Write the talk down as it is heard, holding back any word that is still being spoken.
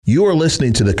You are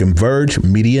listening to the Converge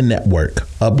Media Network,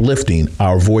 uplifting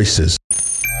our voices. It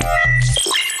just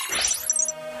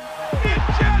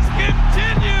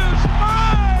continues.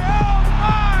 My, oh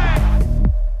my.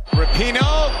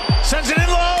 Rapinoe sends it in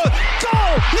low.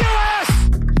 Goal, U.S.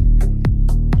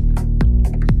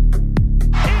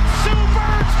 It's Sue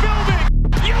Bird's building.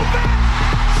 You bet.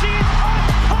 She's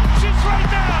unconscious right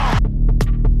now.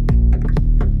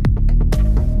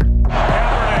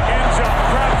 Kaepernick, end zone,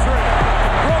 Crabtree.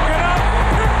 Broken up,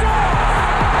 picked off.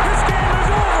 This game is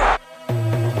over.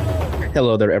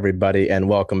 Hello there, everybody, and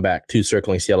welcome back to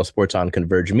Circling Seattle Sports on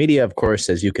Converge Media. Of course,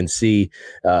 as you can see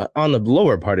on the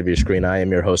lower part of your screen, I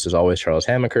am your host, as always, Charles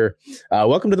Hamaker.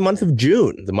 Welcome to the month of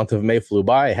June. The month of May flew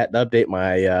by. I had to update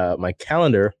my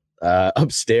calendar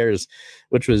upstairs,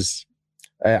 which was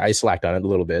I slacked on it a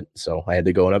little bit, so I had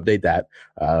to go and update that.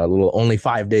 Only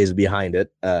 5 days behind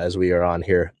it as we are on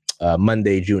here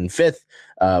Monday, June 5th,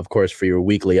 of course, for your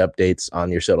weekly updates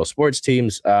on your Seattle sports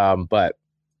teams. But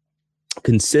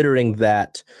considering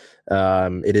that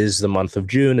it is the month of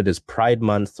June, it is Pride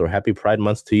Month, so happy Pride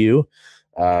Month to you.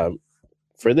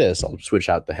 For this, I'll switch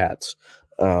out the hats.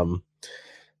 I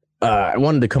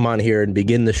wanted to come on here and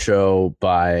begin the show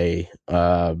by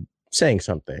saying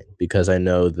something, because I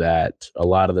know that a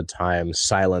lot of the time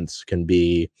silence can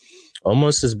be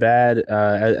almost as bad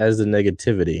as the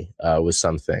negativity with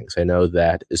some things. I know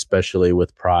that especially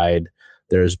with Pride,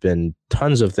 there's been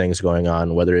tons of things going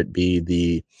on, whether it be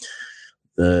the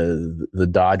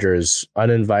Dodgers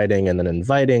uninviting and then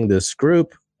inviting this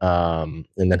group, and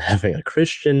then having a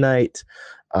Christian night,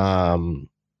 so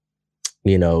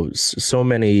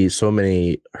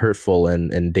many hurtful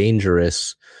and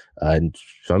dangerous, in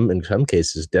some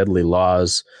cases deadly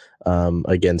laws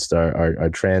against our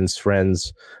trans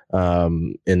friends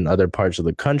in other parts of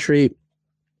the country.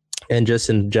 And just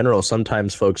in general,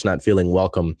 sometimes folks not feeling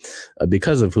welcome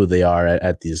because of who they are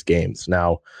at these games.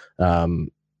 Now,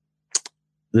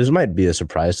 this might be a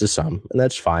surprise to some, and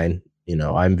that's fine.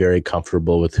 I'm very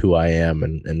comfortable with who I am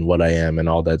and what I am and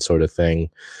all that sort of thing.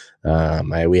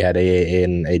 We had AAA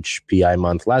and HPI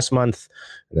month last month,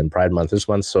 and then Pride Month this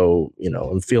month. So,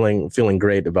 I'm feeling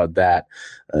great about that.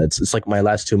 It's like my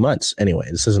last 2 months. Anyway,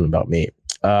 this isn't about me.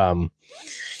 I am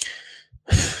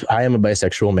a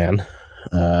bisexual man.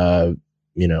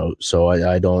 So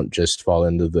I don't just fall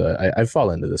into I fall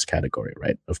into this category,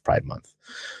 right, of Pride Month.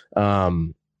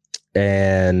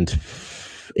 And,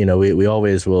 we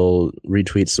always will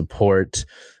retweet support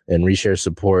and reshare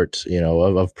support,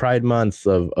 of Pride Month,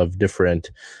 of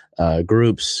different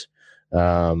groups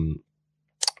and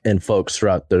folks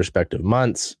throughout the respective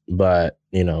months. But,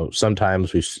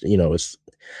 sometimes it's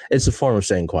a form of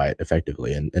staying quiet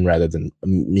effectively and rather than,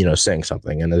 saying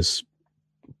something. And as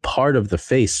part of the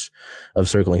face of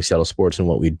Circling Seattle Sports and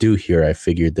what we do here, I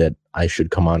figured that I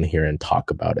should come on here and talk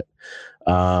about it.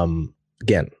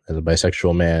 Again, as a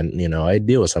bisexual man, I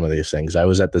deal with some of these things. I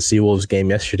was at the Seawolves game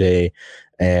yesterday,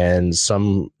 and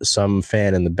some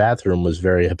fan in the bathroom was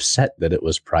very upset that it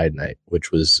was Pride Night,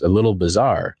 which was a little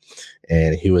bizarre.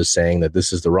 And he was saying that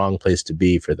this is the wrong place to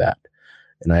be for that.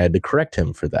 And I had to correct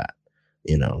him for that.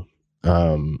 It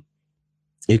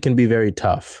can be very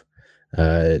tough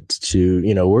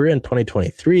we're in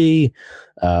 2023,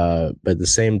 but at the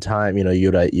same time,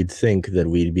 you'd think that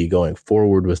we'd be going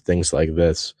forward with things like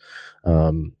this.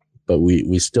 But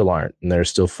we still aren't. And there are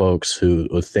still folks who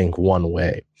think one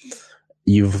way.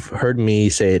 You've heard me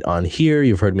say it on here.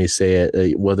 You've heard me say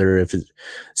it, whether if it's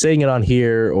saying it on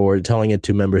here or telling it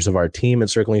to members of our team at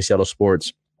Circling Seattle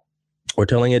Sports, or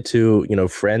telling it to,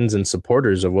 friends and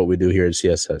supporters of what we do here at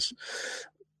CSS.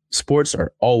 Sports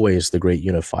are always the great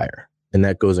unifier. And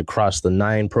that goes across the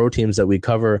 9 pro teams that we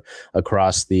cover,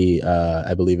 across the,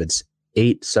 I believe it's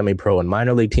 8 semi-pro and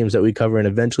minor league teams that we cover, and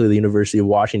eventually the University of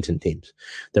Washington teams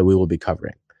that we will be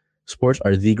covering. Sports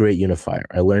are the great unifier.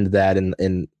 I learned that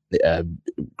in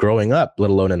growing up, let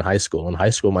alone in high school. In high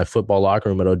school, my football locker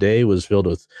room at O'Day was filled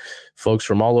with folks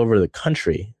from all over the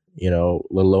country, let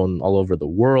alone all over the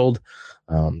world.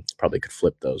 Probably could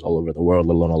flip those, all over the world,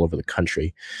 let alone all over the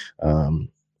country.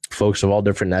 Folks of all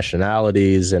different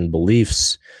nationalities and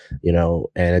beliefs,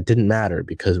 and it didn't matter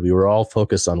because we were all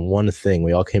focused on one thing.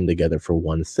 We all came together for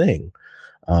one thing.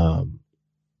 And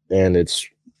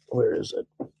where is it?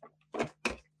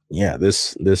 Yeah,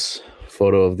 this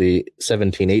photo of the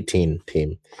 17-18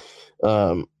 team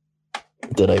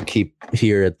that I keep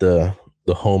here at the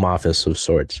home office of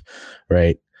sorts,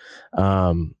 right?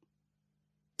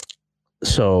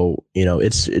 So,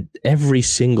 every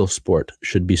single sport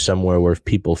should be somewhere where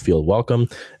people feel welcome.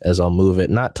 As I'll move it,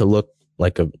 not to look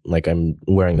like I'm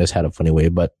wearing this hat a funny way,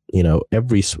 but, nope,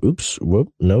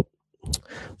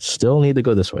 Still need to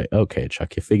go this way. Okay,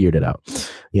 Chuck, you figured it out.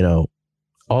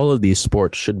 All of these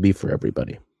sports should be for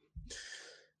everybody.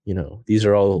 These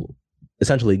are all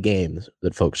essentially games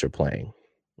that folks are playing,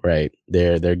 right?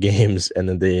 They're games, and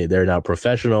then they're now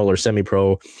professional or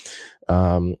semi-pro,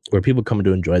 where people come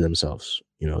to enjoy themselves.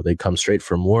 They come straight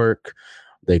from work.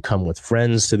 They come with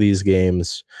friends to these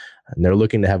games, and they're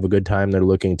looking to have a good time. They're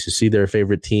looking to see their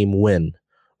favorite team win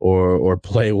or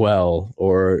play well,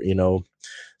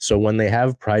 so when they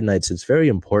have Pride nights, it's very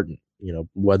important,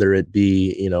 whether it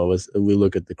be, as we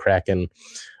look at the Kraken,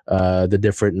 the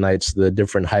different nights, the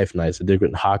different Hive nights, the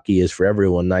different hockey is for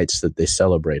everyone nights that they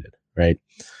celebrated, right?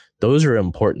 Those are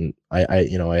important.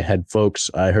 I had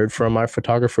folks, I heard from our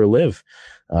photographer, Liv,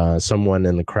 someone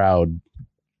in the crowd,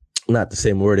 not the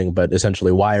same wording, but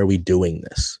essentially, why are we doing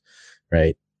this,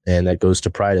 right? And that goes to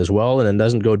Pride as well. And it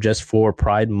doesn't go just for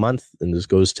Pride Month, and this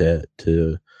goes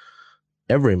to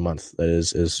every month that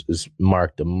is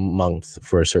marked a month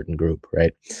for a certain group,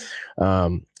 right?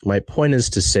 My point is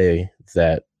to say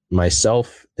that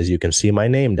myself, as you can see my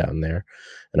name down there,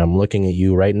 and I'm looking at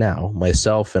you right now,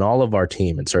 myself and all of our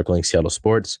team in Circling Seattle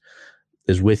Sports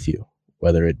is with you,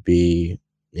 whether it be,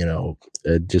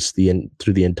 just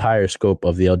through the entire scope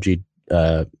of the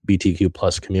LGBTQ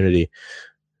plus community,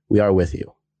 we are with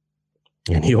you.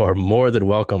 And you are more than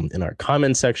welcome in our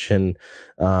comment section,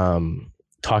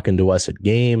 talking to us at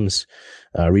games,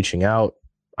 reaching out.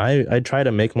 I try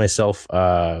to make myself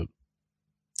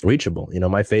reachable.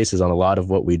 My face is on a lot of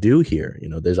what we do here.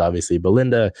 There's obviously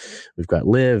Belinda, we've got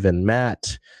Liv and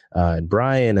Matt, and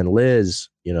Brian and Liz.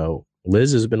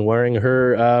 Liz has been wearing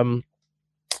her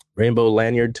rainbow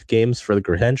lanyard to games for the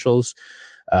credentials.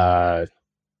 Been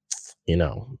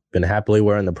happily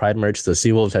wearing the Pride merch. The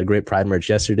Seawolves had great Pride merch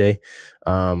yesterday.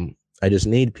 I just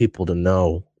need people to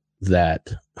know that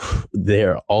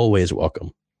they're always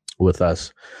welcome with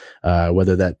us,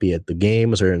 whether that be at the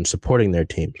games or in supporting their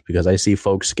teams, because I see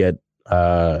folks get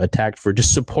attacked for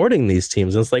just supporting these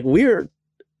teams. And it's like, we're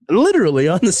literally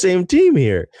on the same team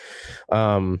here.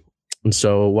 And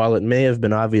so while it may have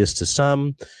been obvious to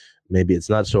some, maybe it's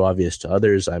not so obvious to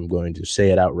others, I'm going to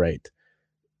say it outright.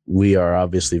 We are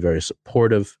obviously very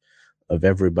supportive of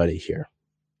everybody here.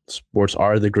 Sports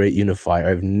are the great unifier.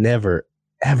 I've never,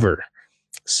 ever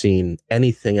seen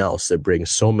anything else that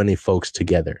brings so many folks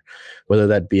together, whether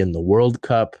that be in the World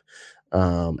Cup,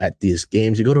 at these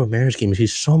games. You go to a Mariners game, you see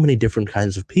so many different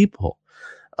kinds of people.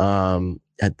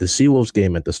 At the Seawolves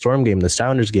game, at the Storm game, the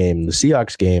Sounders game, the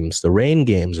Seahawks games, the Rain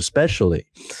games, especially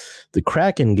the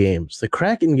Kraken games,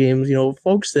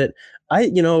 folks that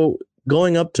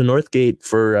going up to Northgate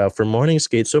for morning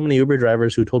skate, so many Uber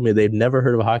drivers who told me they've never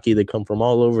heard of hockey. They come from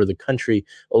all over the country,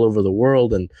 all over the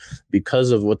world. And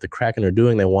because of what the Kraken are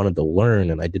doing, they wanted to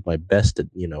learn. And I did my best to,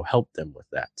 help them with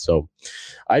that. So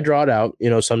I draw it out.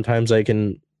 Sometimes I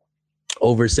can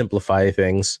oversimplify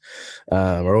things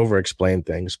or over-explain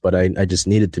things, but I just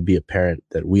needed to be apparent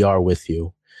that we are with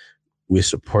you. We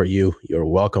support you. You're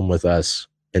welcome with us.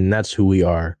 And that's who we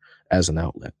are as an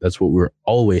outlet. That's what we're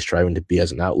always striving to be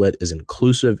as an outlet, is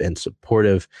inclusive and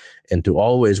supportive, and to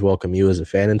always welcome you as a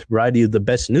fan and to provide you the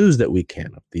best news that we can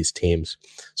of these teams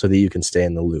so that you can stay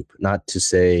in the loop. Not to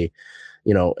say,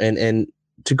 and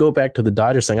to go back to the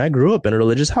Dodgers thing, I grew up in a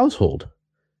religious household,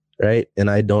 right? And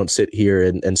I don't sit here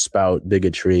and spout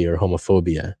bigotry or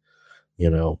homophobia,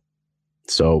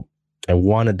 So I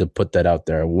wanted to put that out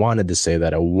there. I wanted to say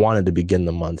that. I wanted to begin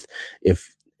the month.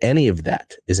 If any of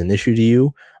that is an issue to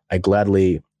you, I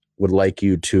gladly would like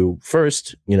you to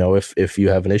first, if you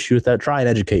have an issue with that, try and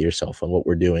educate yourself on what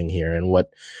we're doing here and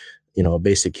what, a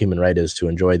basic human right is to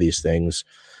enjoy these things,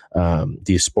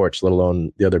 these sports, let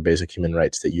alone the other basic human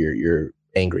rights that you're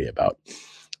angry about.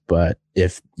 But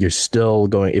if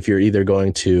you're either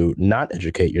going to not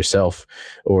educate yourself,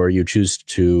 or you choose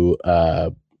to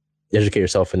educate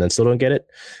yourself and then still don't get it,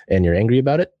 and you're angry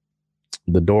about it,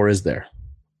 the door is there.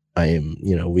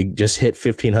 We just hit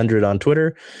 1,500 on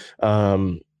Twitter.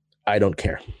 I don't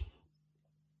care.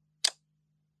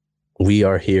 We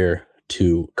are here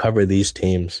to cover these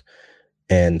teams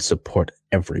and support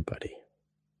everybody.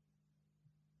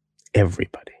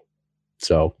 Everybody.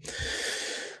 So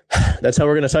that's how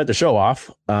we're going to start the show off.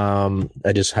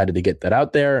 I just had to get that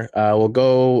out there. We'll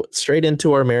go straight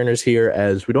into our Mariners here,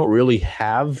 as we don't really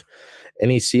have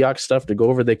any Seahawks stuff to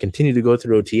go over. They continue to go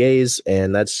through OTAs,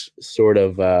 and that's sort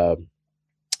of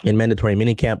in mandatory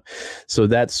minicamp. So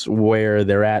that's where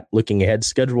they're at looking ahead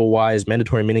schedule-wise.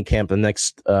 Mandatory minicamp, the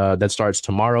next that starts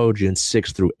tomorrow, June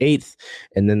 6th through 8th.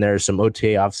 And then there's some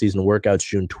OTA off-season workouts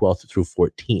June 12th through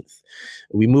 14th.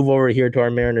 We move over here to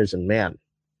our Mariners, and man,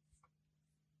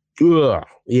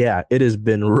 Yeah, it has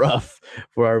been rough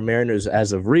for our Mariners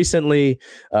as of recently,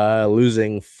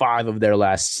 losing 5 of their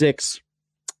last 6.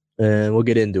 And we'll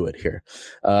get into it here.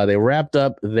 They wrapped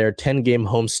up their 10-game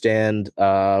homestand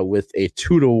with a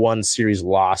 2-1 series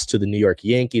loss to the New York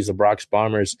Yankees. The Bronx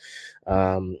Bombers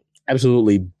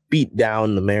absolutely beat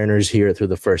down the Mariners here through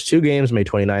the first 2 games, May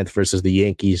 29th versus the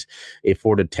Yankees, a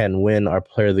 4-10 win. Our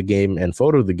player of the game and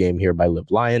photo of the game here by Liv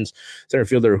Lyons. Center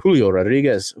fielder Julio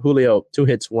Rodriguez. Julio, 2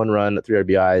 hits, 1 run, 3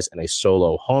 RBIs, and a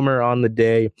solo homer on the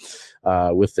day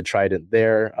with the trident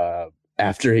there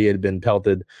after he had been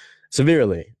pelted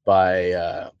severely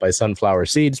by sunflower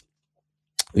seeds.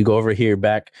 We go over here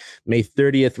back May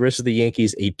 30th versus the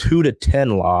Yankees, a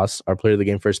 2-10 loss. Our player of the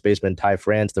game, first baseman Ty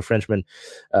France, the Frenchman,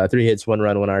 3 hits, 1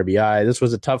 run, 1 RBI. This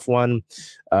was a tough one.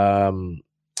 Tom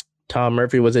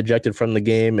Murphy was ejected from the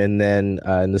game, and then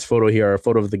in this photo here, a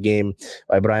photo of the game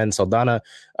by Brian Saldana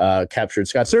captured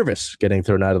Scott Service getting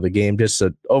thrown out of the game. Just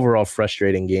an overall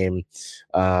frustrating game.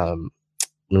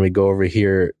 When we go over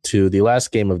here to the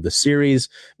last game of the series,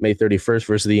 May 31st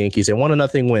versus the Yankees, a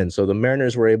 1-0 win. So the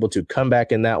Mariners were able to come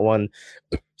back in that one,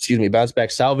 bounce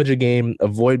back, salvage a game,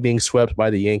 avoid being swept by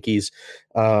the Yankees.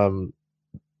 And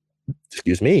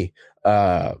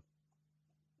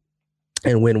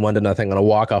win 1-0 on a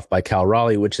walk-off by Cal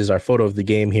Raleigh, which is our photo of the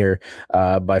game here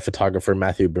by photographer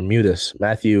Matthew Bermudez.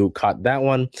 Matthew caught that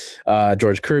one.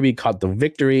 George Kirby caught the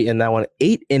victory in that one.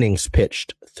 8 innings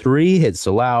pitched, 3 hits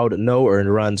allowed, no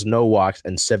earned runs, no walks,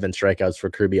 and 7 strikeouts for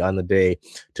Kirby on the day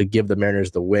to give the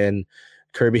Mariners the win.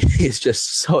 Kirby is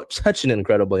just such an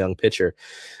incredible young pitcher.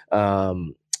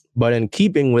 But in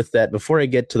keeping with that, before I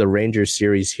get to the Rangers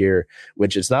series here,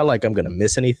 which it's not like I'm going to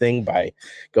miss anything by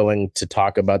going to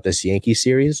talk about this Yankee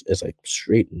series, as I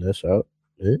straighten this out.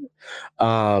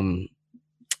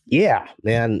 Yeah,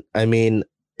 man. I mean,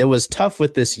 it was tough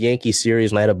with this Yankee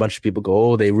series, and I had a bunch of people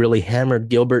go, oh, they really hammered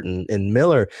Gilbert and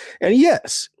Miller. And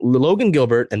yes, Logan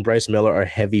Gilbert and Bryce Miller are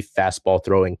heavy fastball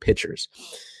throwing pitchers.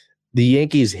 The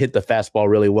Yankees hit the fastball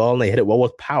really well, and they hit it well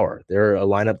with power. They're a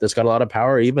lineup that's got a lot of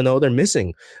power, even though they're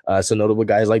missing some notable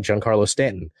guys like Giancarlo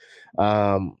Stanton.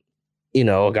 A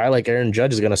guy like Aaron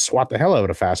Judge is going to swat the hell out of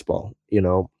a fastball.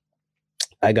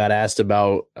 I got asked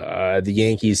about the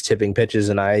Yankees tipping pitches,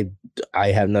 and I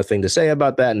have nothing to say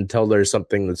about that until there's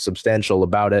something that's substantial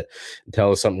about it,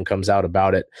 until something comes out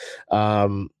about it.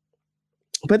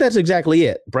 But that's exactly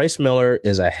it. Bryce Miller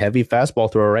is a heavy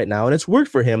fastball thrower right now, and it's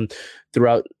worked for him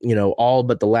throughout, all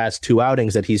but the last 2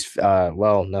 outings that he's,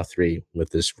 now 3 with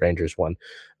this Rangers one.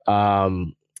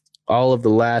 All of the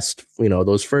last,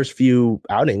 those first few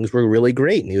outings were really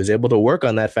great, and he was able to work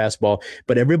on that fastball,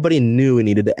 but everybody knew he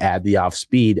needed to add the off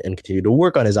speed and continue to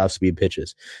work on his off speed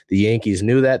pitches. The Yankees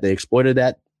knew that. They exploited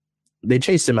that. They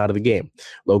chased him out of the game.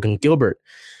 Logan Gilbert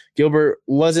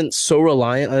wasn't so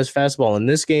reliant on his fastball in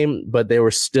this game, but they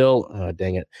were still,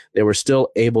 they were still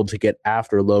able to get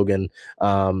after Logan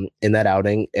in that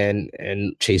outing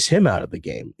and chase him out of the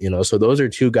game. So those are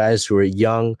 2 guys who are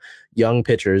young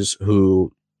pitchers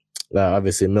who,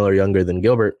 obviously Miller younger than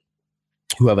Gilbert,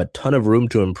 who have a ton of room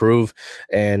to improve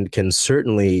and can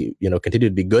certainly, continue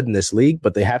to be good in this league,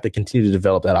 but they have to continue to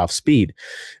develop that off speed.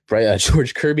 Right?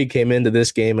 George Kirby came into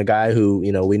this game, a guy who,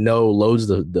 we know loads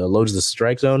the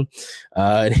strike zone.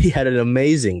 And he had an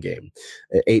amazing game.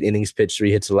 8 innings pitched,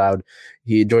 3 hits allowed.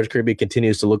 George Kirby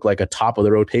continues to look like a top of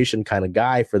the rotation kind of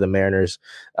guy for the Mariners.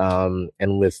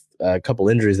 And with a couple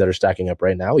injuries that are stacking up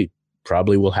right now, he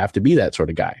probably will have to be that sort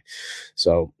of guy.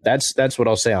 So that's what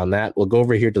I'll say on that. We'll go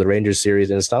over here to the Rangers series,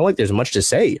 and it's not like there's much to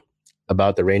say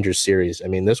about the Rangers series. I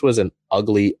mean, this was an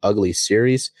ugly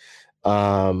series.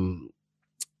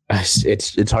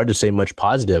 It's hard to say much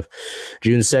positive.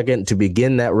 June 2nd to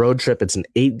begin that road trip. It's an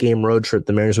 8-game road trip.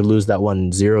 The Mariners would lose that one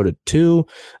 0-2.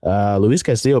 Luis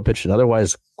Castillo pitched an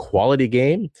otherwise quality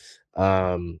game,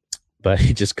 but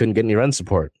he just couldn't get any run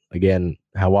support. Again,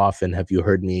 how often have you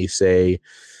heard me say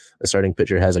a starting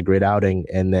pitcher has a great outing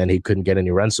and then he couldn't get any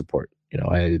run support?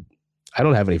 I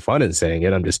don't have any fun in saying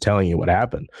it. I'm just telling you what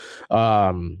happened.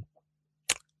 Let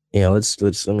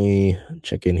me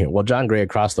check in here. Well, John Gray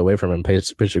across the way from him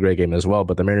pitched a great game as well,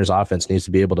 but the Mariners offense needs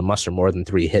to be able to muster more than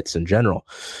 3 hits in general.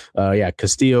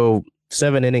 Castillo,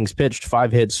 7 innings pitched,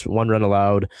 5 hits, 1 run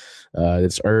allowed.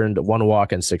 It's earned 1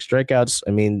 walk and 6 strikeouts.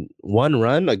 I mean, 1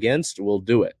 run against will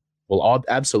do it. Will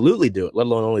absolutely do it, let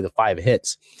alone only the 5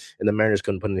 hits. And the Mariners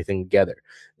couldn't put anything together.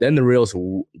 Then the wheels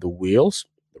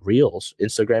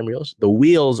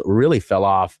really fell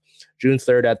off. June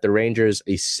 3rd at the Rangers,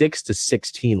 a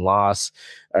 6-16 loss.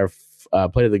 Our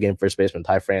play of the game, first baseman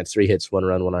Ty France, 3 hits, 1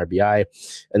 run, 1 RBI.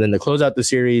 And then to close out the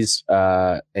series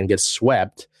and get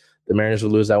swept, The Mariners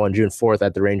would lose that one June 4th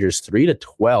at the Rangers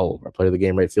 3-12. Our player of the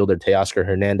game, right fielder Teoscar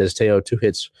Hernandez. Teo, 2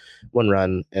 hits, 1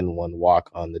 run, and 1 walk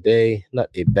on the day. Not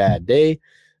a bad day.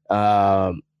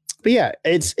 But yeah,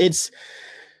 it's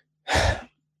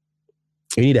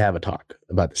we need to have a talk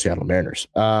about the Seattle Mariners.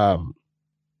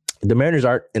 The Mariners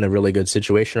aren't in a really good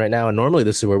situation right now, and normally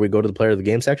this is where we go to the player of the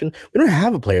game section. We don't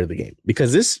have a player of the game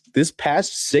because this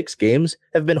past 6 games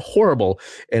have been horrible,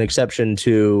 an exception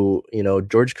to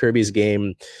George Kirby's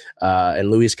game and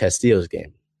Luis Castillo's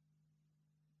game.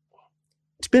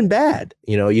 It's been bad.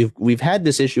 We've had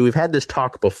this issue. We've had this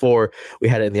talk before. We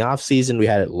had it in the offseason. We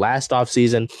had it last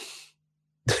offseason.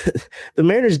 The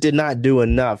Mariners did not do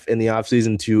enough in the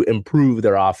offseason to improve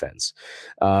their offense.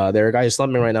 There are guys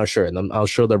slumping right now, sure, and I'm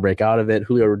sure they'll break out of it.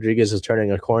 Julio Rodriguez is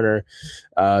turning a corner.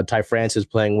 Ty France is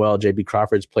playing well. J.B.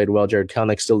 Crawford's played well. Jared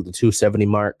Kelenic still at the 270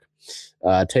 mark.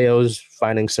 Teo's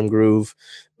finding some groove.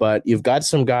 But you've got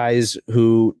some guys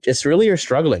who just really are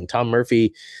struggling. Tom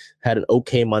Murphy had an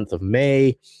okay month of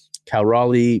May. Cal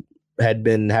Raleigh had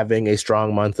been having a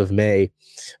strong month of May.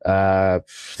 The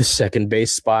second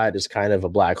base spot is kind of a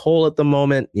black hole at the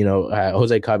moment.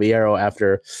 Jose Caballero,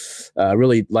 after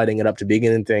really lighting it up to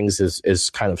begin things, is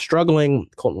kind of struggling.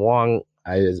 Colton Wong,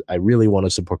 I really want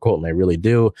to support Colton. I really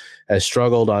do. Has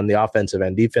struggled on the offensive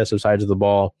and defensive sides of the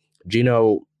ball.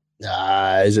 Gino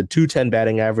is a 210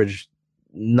 batting average,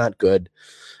 not good.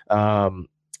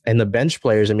 And the bench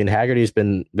players, Haggerty's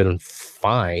been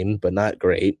fine, but not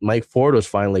great. Mike Ford was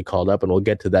finally called up, and we'll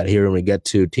get to that here when we get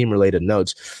to team-related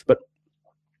notes. But,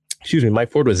 Mike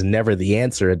Ford was never the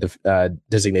answer at the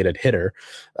designated hitter,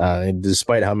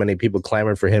 despite how many people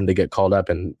clamored for him to get called up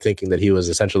and thinking that he was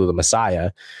essentially the Messiah.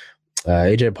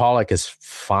 AJ Pollock is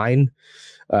fine.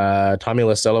 Tommy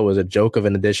Lastello was a joke of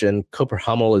an addition. Cooper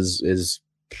Hummel is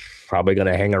probably going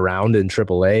to hang around in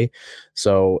AAA.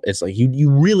 So it's like you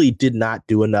really did not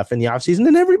do enough in the offseason,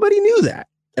 and everybody knew that.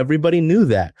 Everybody knew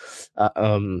that.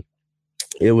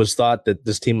 It was thought that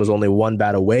this team was only one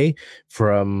bat away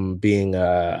from being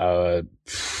a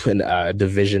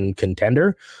division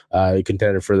contender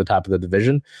for the top of the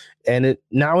division. And it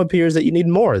now appears that you need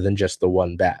more than just the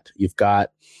one bat. You've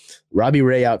got Robbie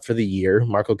Ray out for the year.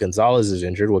 Marco Gonzalez is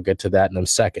injured. We'll get to that in a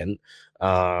second.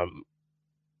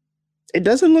 It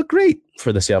doesn't look great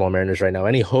for the Seattle Mariners right now.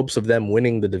 Any hopes of them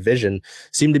winning the division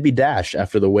seem to be dashed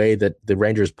after the way that the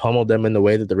Rangers pummeled them and the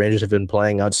way that the Rangers have been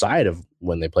playing outside of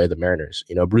when they play the Mariners.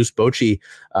 Bruce Bochy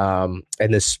and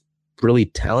this really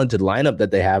talented lineup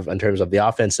that they have in terms of the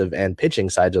offensive and pitching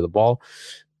sides of the ball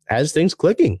has things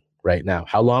clicking right now.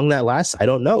 How long that lasts, I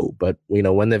don't know. But,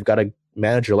 when they've got a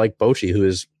manager like Bochy, who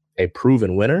is a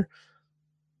proven winner,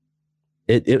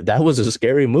 that was a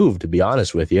scary move, to be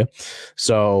honest with you.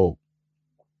 So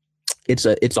it's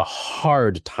a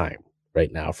hard time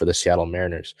right now for the Seattle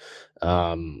Mariners.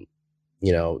 They're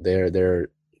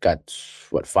got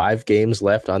 5 games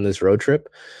left on this road trip.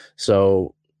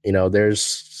 So, there's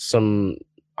some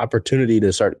opportunity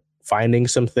to start finding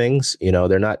some things.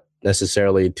 They're not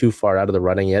necessarily too far out of the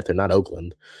running yet. They're not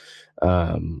Oakland.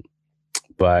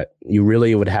 But you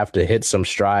really would have to hit some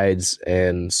strides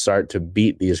and start to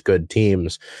beat these good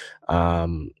teams.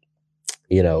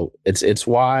 It's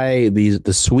why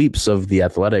the sweeps of the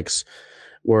Athletics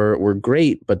were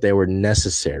great, but they were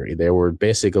necessary. They were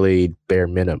basically bare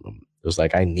minimum. It was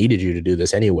like, I needed you to do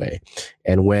this anyway.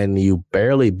 And when you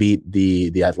barely beat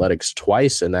the Athletics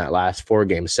twice in that last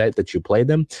 4-game set that you played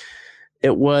them,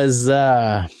 it was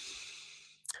a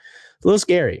little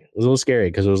scary. It was a little scary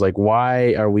because it was like,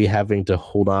 why are we having to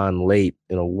hold on late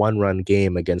in a 1-run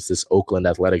game against this Oakland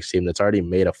Athletics team that's already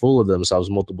made a fool of themselves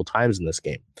multiple times in this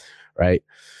game? Right.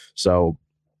 So,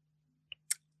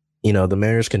 the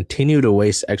Mariners continue to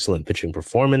waste excellent pitching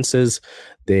performances.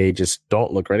 They just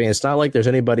don't look ready. And it's not like there's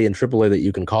anybody in AAA that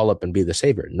you can call up and be the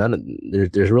savior.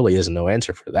 There really is no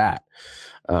answer for that.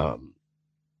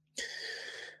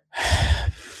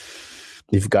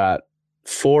 You've got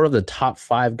 4 of the top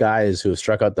 5 guys who have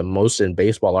struck out the most in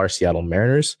baseball are Seattle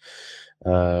Mariners.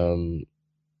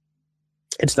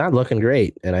 It's not looking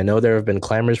great. And I know there have been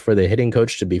clamors for the hitting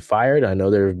coach to be fired. I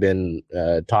know there have been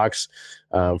talks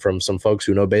from some folks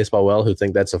who know baseball well who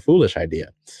think that's a foolish idea.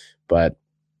 But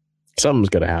something's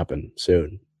going to happen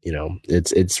soon.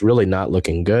 It's really not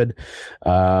looking good.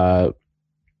 And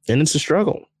it's a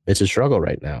struggle. It's a struggle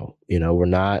right now. We're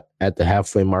not at the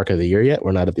halfway mark of the year yet.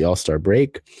 We're not at the All-Star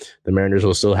break. The Mariners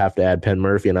will still have to add Penn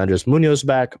Murphy and Andres Munoz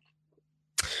back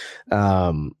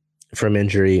from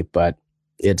injury. But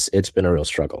it's been a real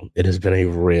struggle. It has been a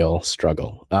real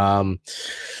struggle.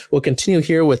 We'll continue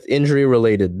here with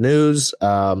injury-related news.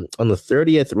 On the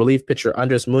 30th, relief pitcher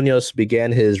Andres Munoz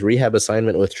began his rehab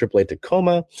assignment with AAA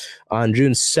Tacoma. On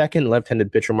June 2nd,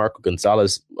 left-handed pitcher Marco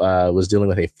Gonzalez was dealing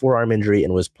with a forearm injury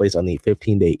and was placed on the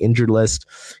 15-day injured list.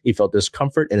 He felt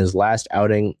discomfort in his last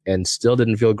outing and still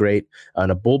didn't feel great on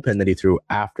a bullpen that he threw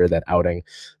after that outing.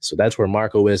 So that's where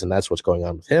Marco is, and that's what's going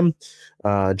on with him.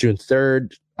 June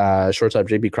 3rd, shortstop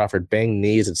J.P. Crawford banged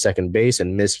knees at second base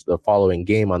and missed the following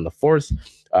game on the 4th.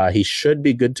 He should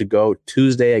be good to go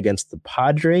Tuesday against the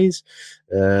Padres,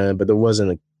 but there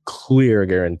wasn't a clear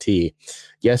guarantee.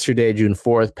 Yesterday, June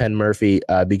 4th, Penn Murphy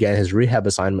began his rehab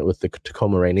assignment with the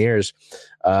Tacoma Rainiers.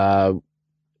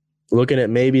 Looking at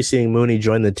maybe seeing Mooney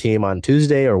join the team on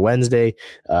Tuesday or Wednesday,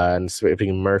 and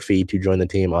expecting Murphy to join the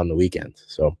team on the weekend.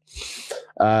 So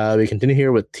we continue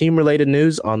here with team-related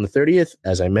news on the 30th.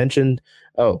 As I mentioned,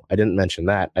 I didn't mention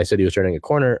that. I said he was turning a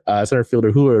corner. Center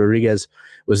fielder Julio Rodriguez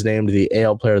was named the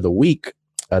AL Player of the Week.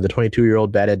 The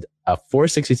 22-year-old batted a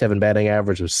 .467 batting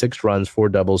average with 6 runs, 4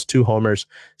 doubles, 2 homers,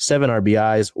 7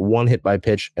 RBIs, 1 hit by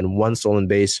pitch, and 1 stolen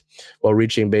base while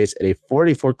reaching base at a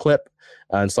 44 clip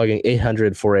and slugging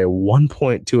 800 for a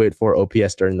 1.284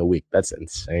 OPS during the week. That's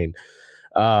insane.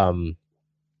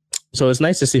 So it's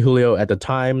nice to see Julio. At the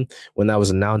time when that was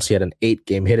announced, he had an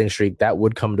 8-game hitting streak. That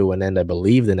would come to an end, I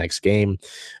believe, the next game.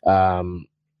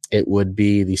 It would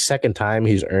be the second time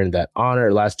he's earned that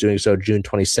honor, last doing so June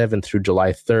 27th through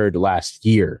July 3rd last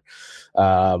year.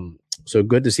 So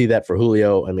good to see that for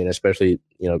Julio. I mean, especially,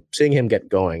 seeing him get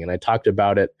going. And I talked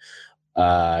about it,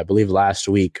 I believe, last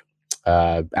week.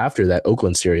 After that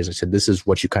Oakland series, I said, this is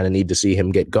what you kind of need to see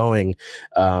him get going,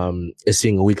 is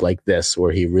seeing a week like this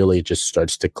where he really just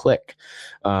starts to click.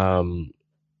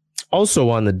 Also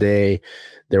on the day,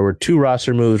 there were 2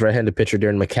 roster moves. Right-handed pitcher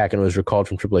Darren McCacken was recalled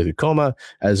from AAA Tacoma.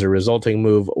 As a resulting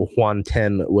move, Juan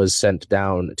Ten was sent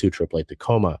down to AAA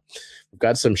Tacoma. We've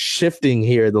got some shifting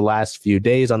here the last few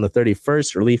days. On the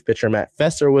 31st, relief pitcher Matt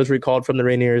Fester was recalled from the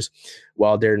Rainiers,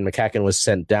 while Darren McCacken was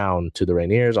sent down to the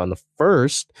Rainiers. On the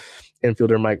 1st,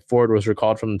 infielder Mike Ford was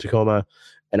recalled from Tacoma,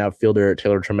 and outfielder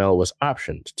Taylor Trammell was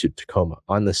optioned to Tacoma.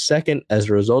 On the 2nd, as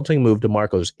a resulting move to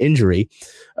Marco's injury,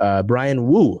 Brian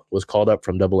Wu was called up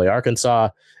from AA Arkansas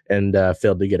and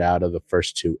failed to get out of the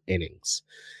first 2 innings.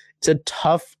 It's a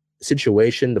tough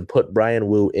situation to put Brian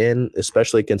Wu in,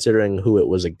 especially considering who it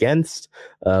was against,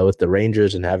 with the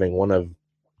Rangers and having one of,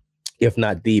 if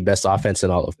not the best offense in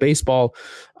all of baseball.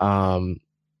 I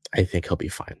think he'll be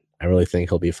fine. I really think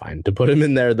he'll be fine. To put him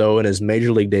in there, though, in his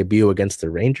major league debut against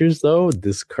the Rangers, though,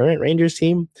 this current Rangers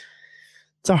team,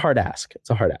 it's a hard ask.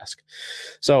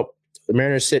 So the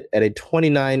Mariners sit at a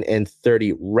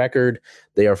 29-30 record.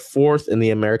 They are 4th in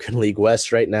the American League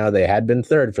West right now. They had been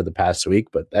 3rd for the past week,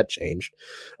 but that changed.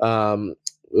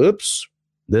 Oops.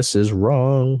 This is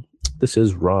wrong.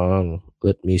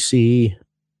 Let me see.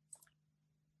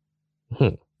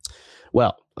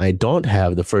 Well, I don't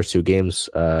have the first 2 games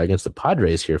against the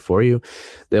Padres here for you.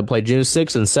 They'll play June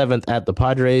 6th and 7th at the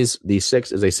Padres. The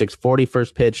 6th is a 6:40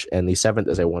 first pitch, and the 7th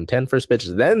is a 1:10 first pitch.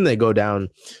 Then they go down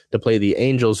to play the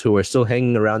Angels, who are still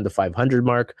hanging around the 500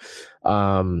 mark.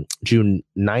 June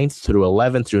 9th through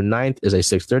 11th through 9th is a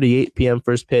 6:38 p.m.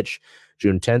 first pitch.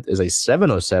 June 10th is a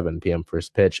 7:07 p.m.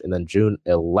 first pitch, and then June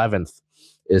 11th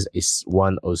is a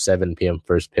 1:07 p.m.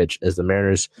 first pitch, as the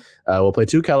Mariners will play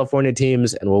 2 California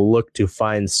teams and will look to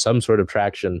find some sort of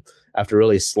traction after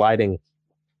really sliding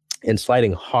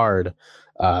hard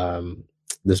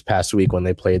this past week when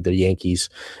they played the Yankees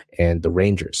and the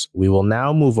Rangers. We will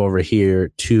now move over here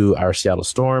to our Seattle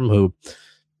Storm, who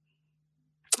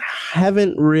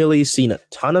haven't really seen a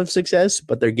ton of success,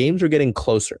 but their games are getting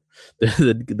closer.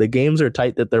 The games are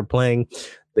tight that they're playing.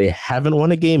 They haven't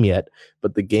won a game yet,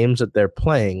 but the games that they're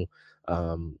playing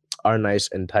are nice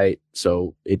and tight.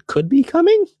 So it could be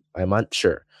coming. I'm not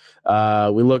sure.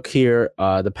 We look here,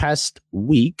 the past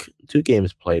week, 2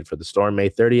 games played for the Storm. May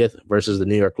 30th versus the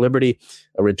New York Liberty,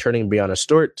 a returning Breanna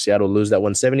Stewart. Seattle lose that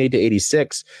one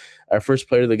 78-86. Our first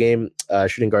player of the game,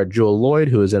 shooting guard Jewel Lloyd,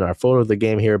 who is in our photo of the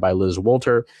game here by Liz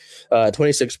Wolter.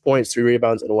 26 points, 3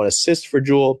 rebounds, and 1 assist for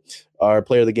Jewel. Our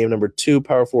player of the game, number 2,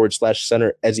 power forward /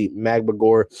 center, Ezi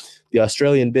Magbagor. The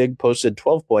Australian big posted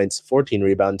 12 points, 14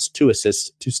 rebounds, 2 assists,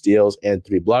 2 steals, and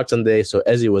 3 blocks on the day. So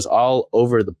Ezi was all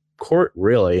over the court,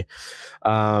 really.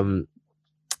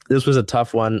 This was a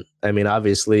tough one. I mean,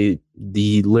 obviously,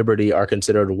 the Liberty are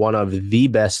considered one of the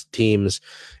best teams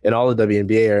in all of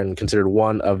WNBA and considered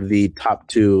one of the top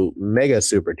 2 mega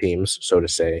super teams, so to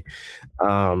say.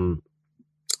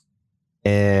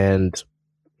 And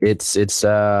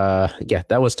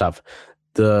that was tough.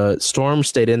 The Storm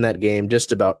stayed in that game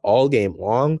just about all game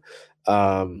long,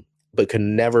 but could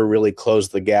never really close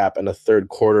the gap in the third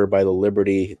quarter by the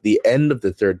Liberty. The end of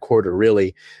the third quarter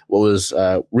really was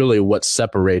really what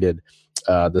separated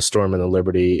the Storm and the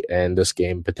Liberty, and this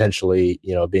game potentially,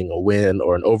 being a win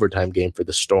or an overtime game for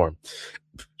the Storm.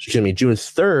 Excuse me, June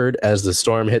 3rd, as the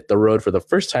Storm hit the road for the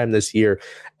first time this year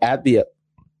at the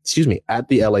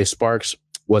LA Sparks,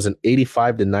 was an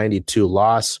 85-92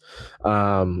 loss.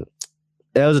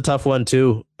 It was a tough one,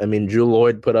 too. I mean, Drew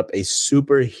Lloyd put up a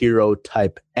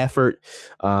superhero-type effort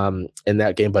in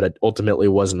that game, but it ultimately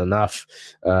wasn't enough,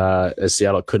 as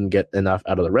Seattle couldn't get enough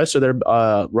out of the rest of their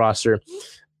roster.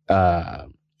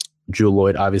 Drew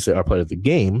Lloyd, obviously our player of the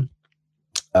game,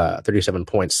 37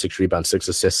 points, 6 rebounds, 6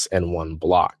 assists, and 1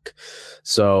 block.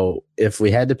 So if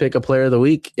we had to pick a player of the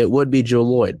week, it would be Drew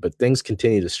Lloyd, but things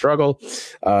continue to struggle.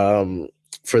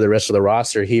 For the rest of the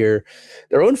roster here,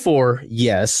 they're 0-4,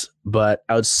 yes, but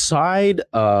outside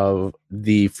of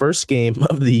the first game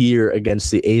of the year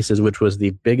against the Aces, which was the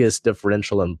biggest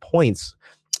differential in points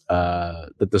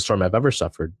that the Storm have ever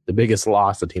suffered, the biggest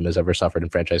loss the team has ever suffered in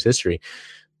franchise history,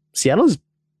 Seattle's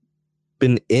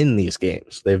been in these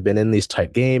games. They've been in these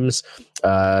tight games.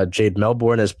 Jade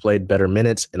Melbourne has played better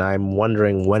minutes, and I'm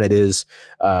wondering when it is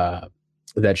that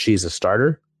she's a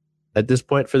starter at this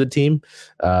point for the team.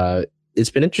 It's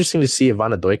been interesting to see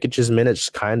Ivana Dojkic's minutes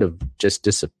kind of just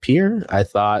disappear. I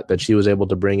thought that she was able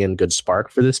to bring in good spark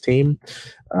for this team,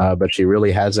 but she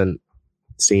really hasn't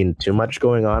seen too much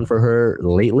going on for her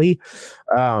lately.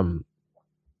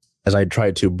 As I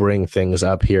tried to bring things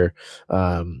up here,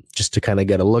 just to kind of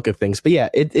get a look at things. But yeah,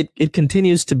 it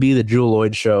continues to be the Drew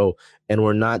Lloyd show, and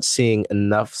we're not seeing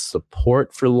enough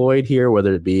support for Lloyd here,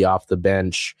 whether it be off the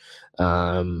bench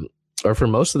or for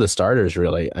most of the starters,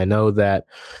 really. I know that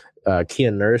Kia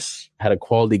Nurse had a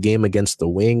quality game against the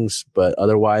Wings, but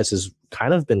otherwise has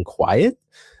kind of been quiet,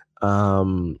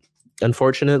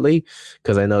 unfortunately,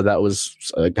 because I know that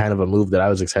was kind of a move that I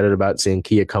was excited about, seeing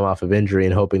Kia come off of injury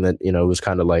and hoping that, it was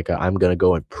kind of like I'm going to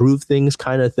go improve things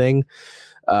kind of thing,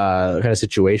 kind of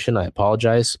situation. I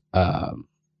apologize. But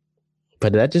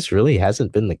that just really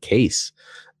hasn't been the case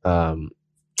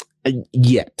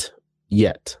yet.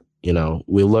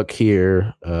 We look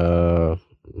here.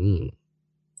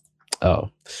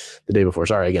 The day before.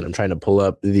 Sorry, again, I'm trying to pull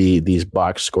up these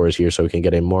box scores here so we can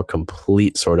get a more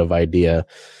complete sort of idea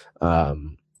of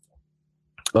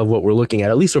what we're looking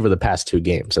at least over the past 2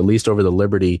 games, at least over the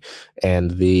Liberty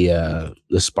and the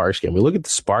Sparks game. We look at the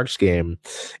Sparks game,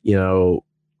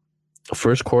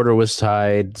 first quarter was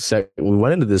tied. We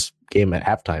went into this game at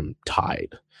halftime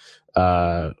tied.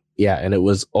 And it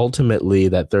was ultimately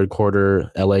that third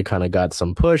quarter, LA kind of got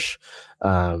some push.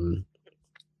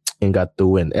 And got the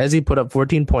win. Ezzy put up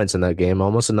 14 points in that game,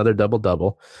 almost another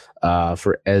double-double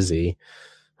for Ezzy.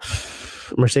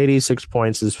 Mercedes, 6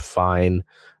 points is fine.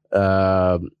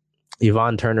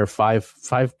 Yvonne Turner, 5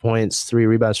 points, 3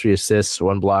 rebounds, 3 assists,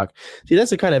 1 block. See, that's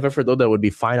the kind of effort, though, that would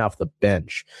be fine off the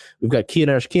bench. We've got Kia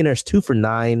Nurse, 2 for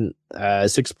 9,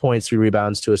 6 points, 3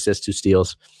 rebounds, 2 assists, 2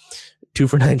 steals, 2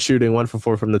 for 9 shooting, 1 for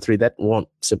 4 from the 3. That won't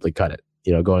simply cut it,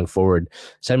 going forward.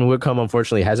 Simon Whitcomb,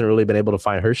 unfortunately, hasn't really been able to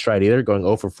find her stride either, going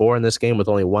 0 for 4 in this game with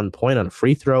only 1 point on a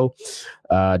free throw.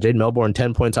 Jade Melbourne,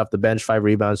 10 points off the bench, 5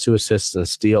 rebounds, 2 assists, and a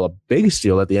steal, a big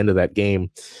steal at the end of that game.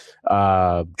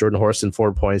 Jordan Horston,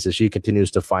 4 points as she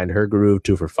continues to find her groove,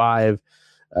 2 for 5.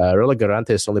 Rela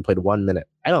Garantes only played 1 minute.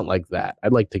 I don't like that.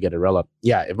 I'd like to get Rela.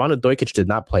 Yeah, Ivana Dojkic did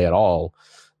not play at all.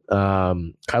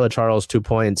 Kyla Charles, 2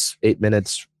 points, 8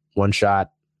 minutes, 1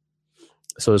 shot.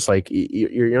 So it's like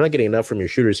you're not getting enough from your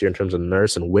shooters here in terms of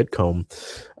Nurse and Whitcomb.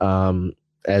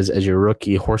 As your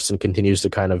rookie, Horston continues to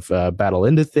kind of battle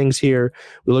into things here.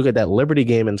 We look at that Liberty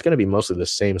game, and it's going to be mostly the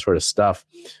same sort of stuff.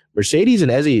 Mercedes and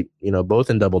Ezzy, both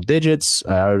in double digits.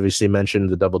 I obviously mentioned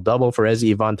the double-double for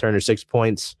Ezzy. Yvonne Turner, 6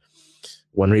 points,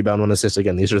 1 rebound, 1 assist.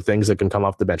 Again, these are things that can come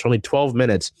off the bench. Only 12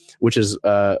 minutes, which is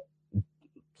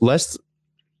less.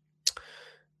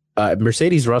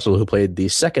 Mercedes Russell, who played the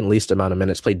second least amount of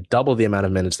minutes, played double the amount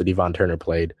of minutes that Yvonne Turner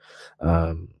played.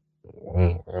 In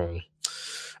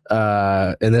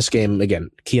this game,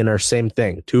 again, Kia Nurse, same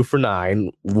thing. 2 for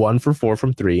 9, 1 for 4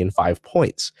 from 3, and 5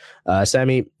 points.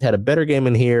 Sammy had a better game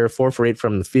in here, 4 for 8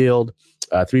 from the field,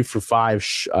 3 for 5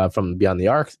 from beyond the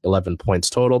arc, 11 points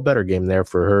total. Better game there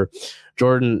for her.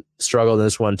 Jordan struggled in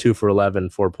this one, 2 for 11,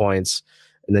 4 points.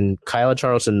 And then Kyla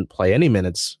Charles didn't play any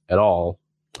minutes at all.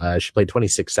 She played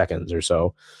 26 seconds or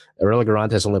so. Rela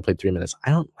Garantes only played 3 minutes.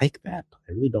 I don't like that.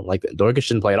 I really don't like that. Dojkic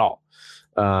didn't play at all.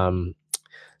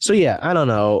 So yeah, I don't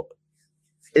know.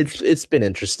 It's been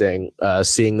interesting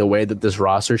seeing the way that this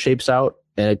roster shapes out.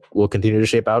 and it will continue to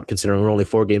shape out considering we're only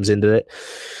 4 games into it.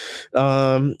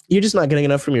 You're just not getting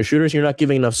enough from your shooters. You're not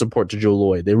giving enough support to Joe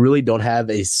Lloyd. They really don't have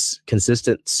a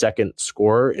consistent second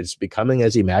scorer. It's becoming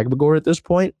Ezi Magbagor at this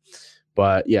point.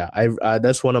 But yeah,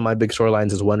 that's one of my big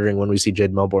storylines is wondering when we see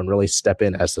Jade Melbourne really step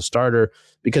in as the starter,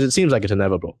 because it seems like it's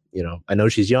inevitable. You know, I know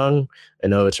she's young. I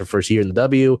know it's her first year in the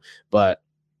W, but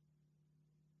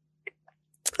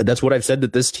that's what I've said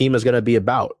that this team is going to be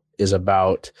about, is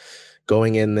about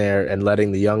going in there and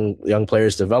letting the young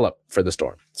players develop for the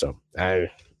Storm. So I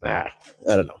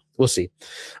don't know. We'll see.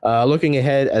 Looking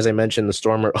ahead, as I mentioned, the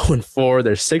Storm are 0-4.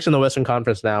 They're 6th in the Western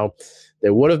Conference now. They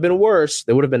would have been worse.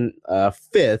 They would have been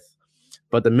 5th.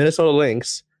 But the Minnesota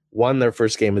Lynx won their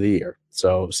first game of the year.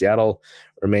 So Seattle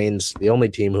remains the only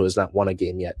team who has not won a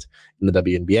game yet in the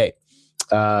WNBA.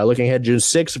 Looking ahead, June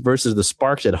 6th versus the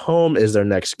Sparks at home is their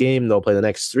next game. They'll play the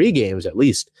next 3 games at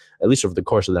least over the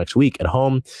course of the next week at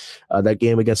home. That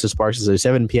game against the Sparks is a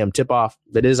 7 p.m. tip-off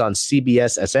that is on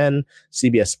CBS-SN,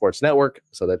 CBS Sports Network,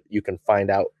 so that you can find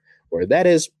out where that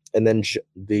is. And then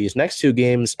these next 2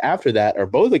 games after that are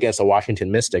both against the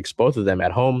Washington Mystics, both of them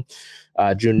at home.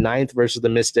 June 9th versus the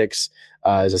Mystics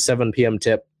is a 7 p.m.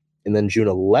 tip. And then June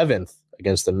 11th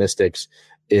against the Mystics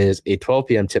is a 12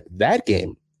 p.m. tip. That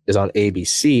game is on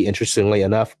ABC, interestingly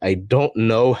enough. I don't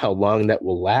know how long that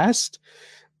will last.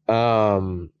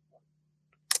 Yeah,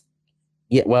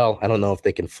 well, I don't know if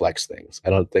they can flex things. I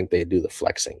don't think they do the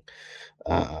flexing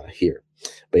here.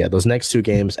 But yeah, those next 2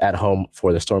 games at home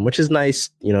for the Storm, which is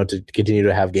nice, you know, to continue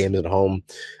to have games at home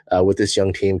with this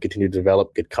young team, continue to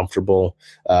develop, get comfortable,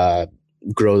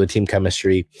 grow the team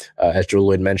chemistry. As Drew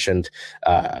Lloyd mentioned,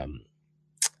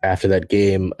 after that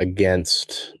game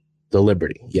against the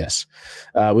Liberty. Yes.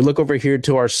 We look over here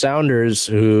to our Sounders,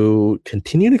 who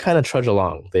continue to kind of trudge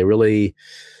along. They really,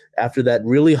 after that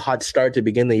really hot start to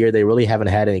begin the year, they really haven't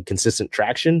had any consistent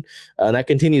traction. And that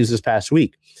continues this past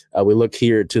week. We look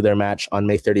here to their match on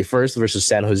May 31st versus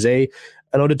San Jose,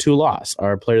 an 0-2 loss.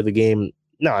 Our player of the game,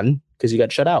 none, because he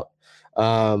got shut out.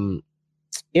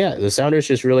 Yeah, the Sounders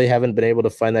just really haven't been able to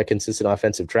find that consistent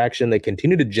offensive traction. They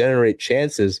continue to generate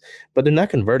chances, but they're not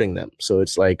converting them. So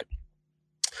it's like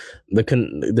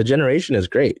the generation is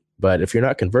great, but if you're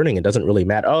not converting, it doesn't really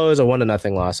matter. Oh, it was a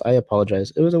 1-0 loss. I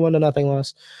apologize. It was a 1-0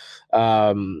 loss.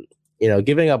 You know,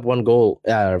 giving up 1 goal.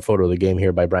 Photo of the game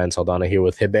here by Brian Saldana here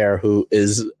with Hébert, who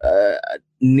is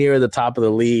near the top of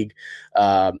the league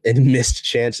in missed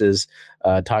chances.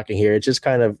 Talking here, it just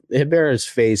kind of Hébert's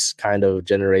face kind of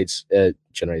generates. I'm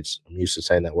used to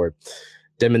saying that word.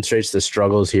 Demonstrates the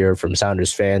struggles here from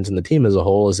Sounders fans and the team as a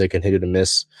whole as they continue to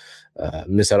miss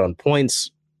out on points,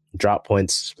 drop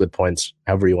points, split points,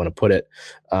 however you want to put it,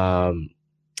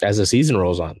 as the season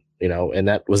rolls on. You know, and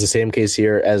that was the same case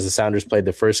here as the Sounders played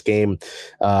the first game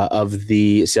of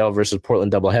the Seattle versus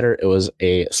Portland doubleheader. It was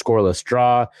a scoreless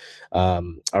draw.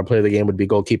 Our player of the game would be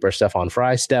goalkeeper Stefan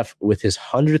Fry. Steph with his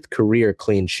 100th career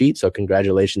clean sheet. So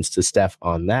congratulations to Steph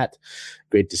on that.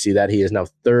 Great to see that. He is now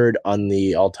 3rd on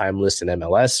the all-time list in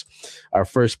MLS. Our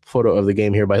first photo of the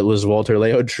game here by Liz Walter.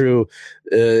 Leo True,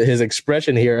 his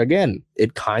expression here, again,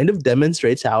 it kind of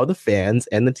demonstrates how the fans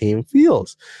and the team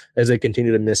feels as they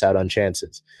continue to miss out on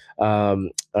chances. On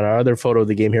our other photo of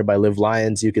the game here by Liv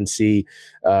Lyons, you can see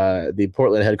the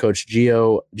Portland head coach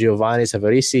Giovanni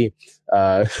Savarisi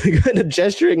kind of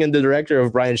gesturing in the direction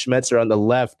of Brian Schmetzer on the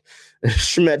left.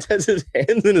 Schmetz has his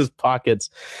hands in his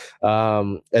pockets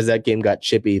as that game got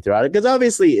chippy throughout it, because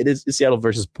obviously it is Seattle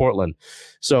versus Portland.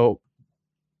 So,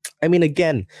 I mean,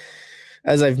 again,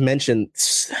 as I've mentioned,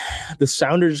 the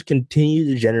Sounders continue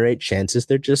to generate chances.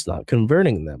 They're just not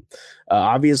converting them.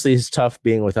 Obviously, it's tough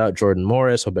being without Jordan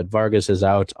Morris. Obed Vargas is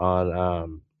out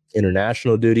on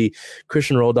international duty.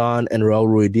 Christian Roldan and Raul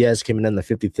Ruiz-Diaz came in the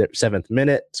 57th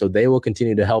minute, so they will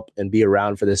continue to help and be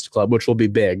around for this club, which will be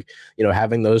big. You know,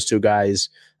 having those 2 guys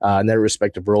in their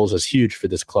respective roles is huge for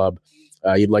this club.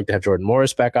 You'd like to have Jordan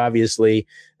Morris back, obviously.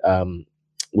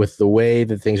 With the way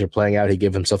that things are playing out, he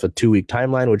gave himself a 2-week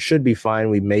timeline, which should be fine.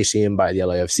 We may see him by the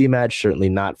LAFC match, certainly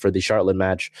not for the Charlotte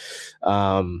match.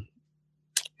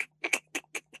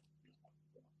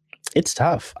 It's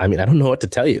tough. I mean, I don't know what to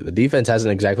tell you. The defense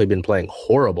hasn't exactly been playing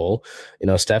horrible. You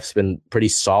know, Steph's been pretty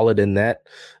solid in net.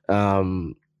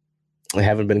 I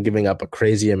haven't been giving up a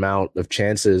crazy amount of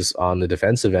chances on the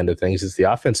defensive end of things. It's the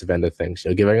offensive end of things.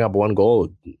 You know, giving up 1 goal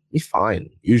would be fine,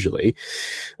 usually.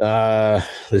 The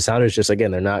Sounders just,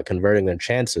 again, they're not converting their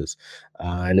chances.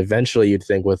 And eventually you'd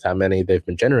think with how many they've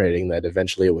been generating that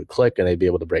eventually it would click and they'd be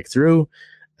able to break through.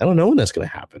 I don't know when that's going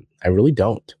to happen. I really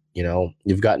don't. You know,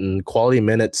 you've gotten quality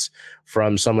minutes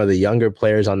from some of the younger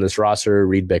players on this roster,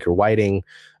 Reed Baker-Whiting.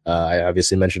 I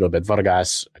obviously mentioned Obed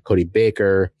Vargas, Cody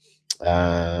Baker.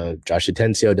 Josh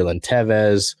Atencio, Dylan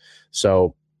Tevez.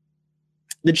 So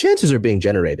the chances are being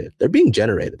generated. They're being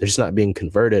generated. They're just not being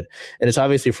converted. And it's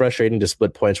obviously frustrating to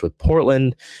split points with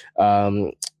Portland.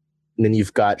 And then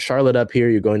you've got Charlotte up here.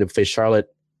 You're going to face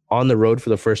Charlotte on the road for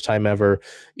the first time ever.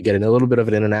 You get a little bit of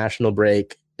an international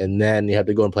break, and then you have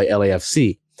to go and play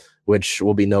LAFC, which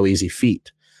will be no easy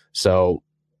feat. So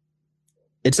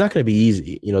it's not going to be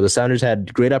easy. The Sounders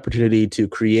had great opportunity to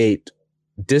create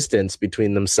distance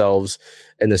between themselves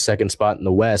and the second spot in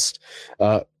the West,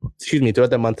 throughout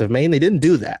the month of May, and they didn't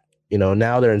do that.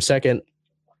 Now they're in second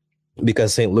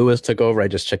because St. Louis took over. I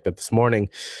just checked that this morning.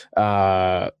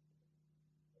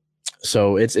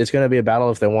 So it's going to be a battle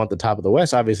if they want the top of the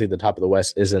West. Obviously, the top of the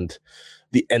West isn't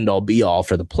the end-all, be-all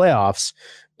for the playoffs,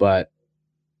 but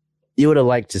you would have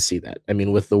liked to see that. I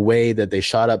mean, with the way that they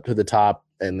shot up to the top,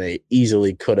 and they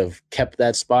easily could have kept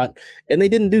that spot, and they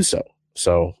didn't do so.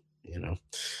 So,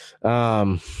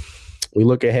 we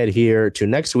look ahead here to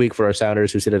next week for our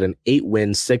Sounders, who sit at an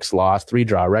 8-win, 6-loss,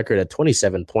 3-draw record at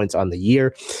 27 points on the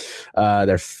year.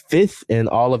 They're 5th in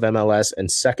all of MLS and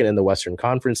 2nd in the Western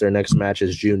Conference. Their next match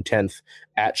is June 10th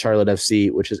at Charlotte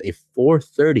FC, which is a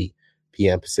 4:30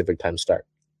 p.m. Pacific time start.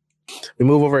 We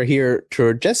move over here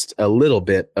to just a little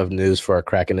bit of news for our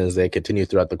Kraken as they continue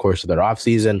throughout the course of their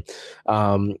offseason.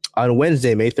 On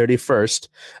Wednesday, May 31st,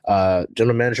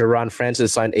 General Manager Ron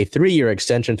Francis signed a 3-year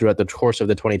extension throughout the course of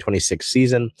the 2026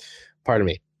 season. Pardon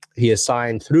me. He has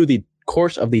signed through the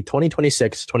course of the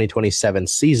 2026-2027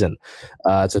 season.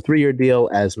 It's a 3-year deal,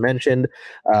 as mentioned.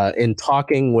 In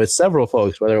talking with several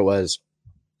folks, whether it was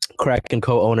Kraken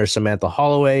co-owner Samantha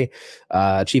Holloway,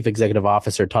 Chief Executive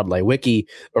Officer Todd Leiweke,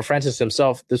 or Francis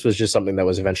himself, this was just something that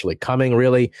was eventually coming,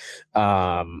 really.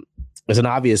 It was an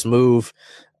obvious move.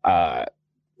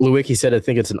 Leiweke said, I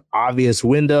think it's an obvious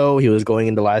window. He was going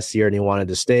into last year and he wanted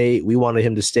to stay. We wanted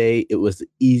him to stay. It was the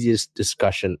easiest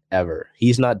discussion ever.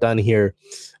 He's not done here.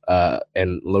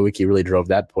 And Leiweke really drove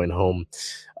that point home.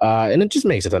 And it just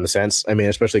makes a ton of sense. I mean,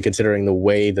 especially considering the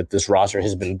way that this roster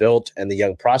has been built and the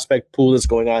young prospect pool that's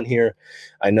going on here.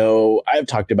 I know I've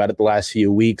talked about it the last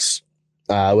few weeks,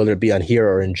 whether it be on here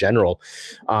or in general.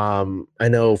 I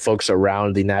know folks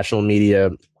around the national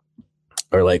media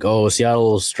are like, oh,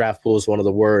 Seattle's draft pool is one of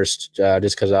the worst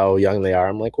just because how young they are.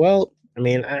 I'm like, well, I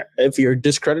mean, if you're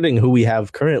discrediting who we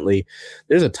have currently,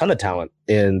 there's a ton of talent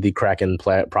in the Kraken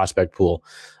prospect pool.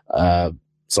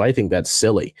 So I think that's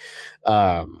silly.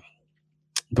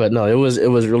 But no, it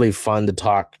was really fun to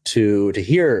talk to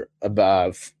hear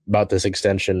about this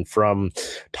extension from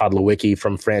Todd Leiweke,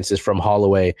 from Francis, from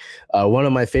Holloway. One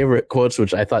of my favorite quotes,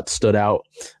 which I thought stood out,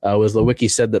 was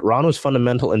Leiweke said that Ron was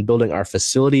fundamental in building our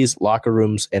facilities, locker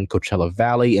rooms, and Coachella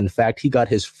Valley. In fact, he got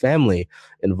his family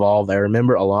involved. I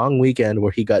remember a long weekend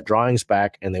where he got drawings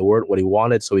back and they weren't what he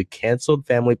wanted, so he canceled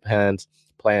family plans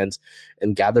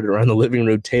and gathered around the living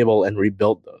room table and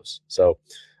rebuilt those. So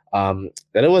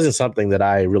that it wasn't something that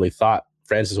I really thought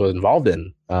Francis was involved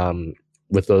in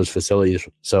with those facilities.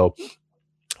 So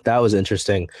that was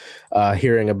interesting,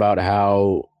 hearing about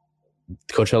how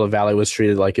Coachella Valley was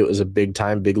treated like it was a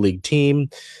big-time, big league team.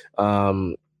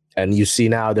 And you see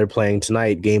now they're playing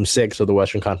tonight, Game 6 of the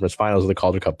Western Conference Finals of the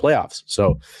Calder Cup playoffs.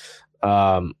 So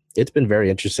it's been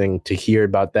very interesting to hear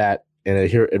about that. And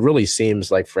it really seems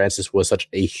like Francis was such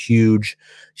a huge,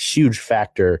 huge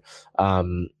factor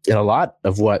in a lot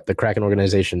of what the Kraken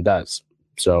organization does.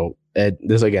 So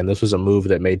this was a move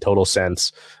that made total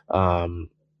sense.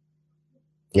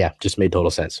 Just made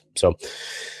total sense. So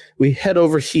we head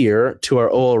over here to our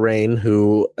OL Reign,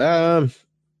 who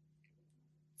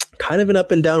kind of an up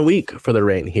and down week for the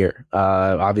Reign here.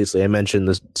 Obviously, I mentioned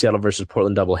the Seattle versus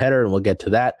Portland doubleheader, and we'll get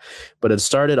to that. But it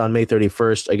started on May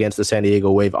 31st against the San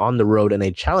Diego Wave on the road in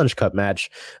a Challenge Cup match.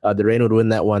 The Reign would win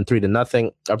that one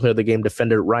 3-0. Our player of the game,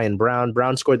 defender Ryan Brown.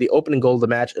 Brown scored the opening goal of the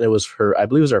match, and it was her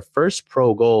first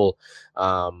pro goal.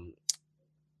 Her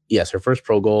first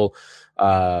pro goal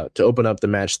to open up the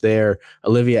match there.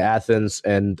 Olivia Athens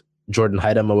and Jordan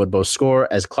Heidema would both score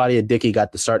as Claudia Dickey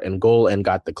got the start and goal and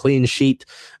got the clean sheet.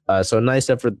 So a nice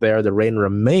effort there. The Reign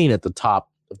remain at the top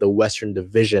of the Western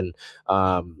Division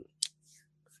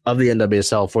of the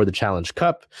NWSL for the Challenge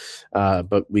Cup.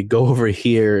 But we go over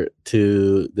here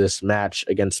to this match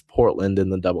against Portland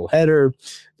in the doubleheader.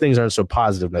 Things aren't so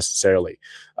positive necessarily.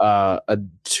 A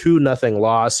 2-0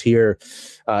 loss here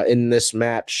in this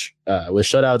match with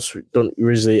shutouts. Don't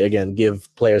usually, again, give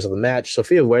players of the match.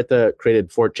 Sofia Huerta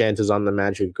created 4 chances on the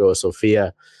match. You could go with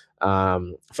Sofia.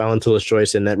 Valentila's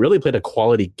choice, and that really played a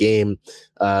quality game.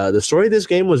 The story of this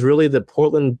game was really that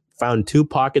Portland found 2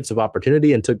 pockets of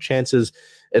opportunity and took chances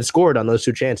and scored on those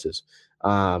 2 chances.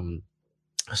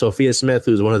 Sophia Smith,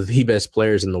 who's one of the best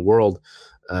players in the world,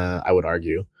 I would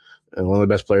argue, and one of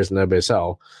the best players in the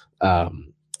WSL,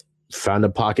 found a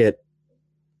pocket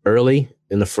early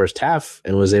in the first half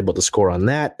and was able to score on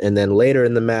that. And then later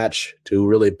in the match to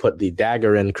really put the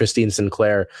dagger in, Christine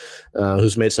Sinclair,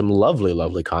 who's made some lovely,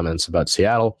 lovely comments about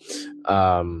Seattle.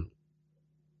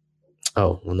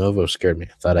 Lenovo scared me.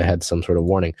 I thought I had some sort of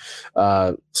warning.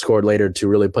 Scored later to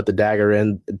really put the dagger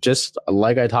in. Just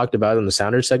like I talked about in the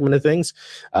Sounders segment of things,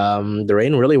 the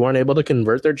Reign really weren't able to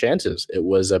convert their chances. It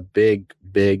was a big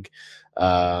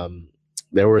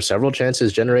there were several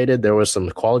chances generated. There was some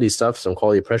quality stuff, some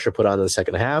quality pressure put on in the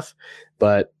second half,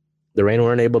 but the Reign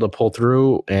weren't able to pull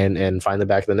through and find the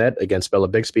back of the net against Bella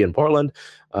Bixby in Portland,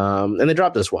 and they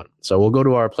dropped this one. So we'll go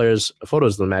to our players'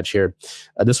 photos of the match here.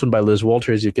 This one by Liz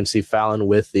Walters. You can see Fallon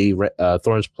with the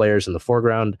Thorns players in the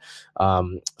foreground,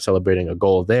 celebrating a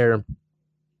goal there,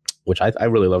 which I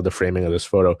really love the framing of this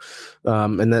photo.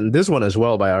 And then this one as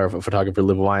well by our photographer,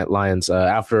 Liv Lyons.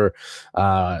 After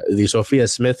the Sophia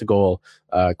Smith goal,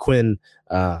 Quinn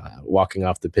walking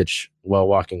off the pitch,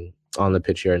 walking on the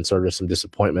pitch here, and sort of some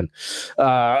disappointment.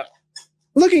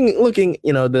 Looking,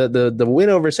 the win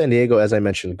over San Diego, as I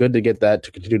mentioned, good to get that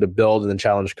to continue to build in the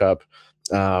Challenge Cup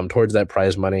towards that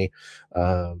prize money,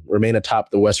 remain atop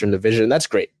the Western Division. That's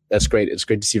great. It's great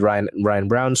to see Ryan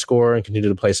Brown score and continue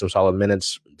to play some solid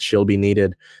minutes. She'll be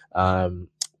needed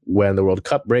when the World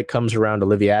Cup break comes around.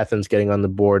 Olivia Athens getting on the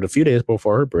board a few days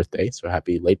before her birthday, so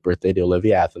happy late birthday to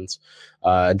Olivia Athens.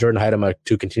 Jordan Heidema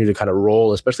to continue to kind of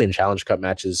roll, especially in Challenge Cup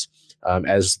matches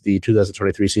as the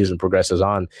 2023 season progresses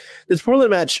on. This Portland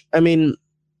match, I mean,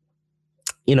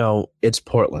 it's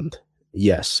Portland.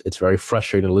 Yes, it's very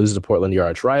frustrating to lose to Portland, your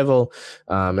arch rival,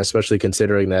 especially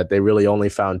considering that they really only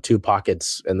found 2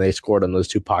 pockets and they scored on those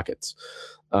 2 pockets.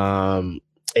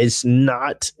 It's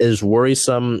not as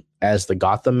worrisome as the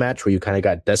Gotham match where you kind of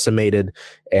got decimated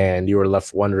and you were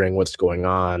left wondering what's going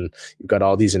on. You've got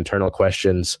all these internal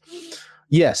questions.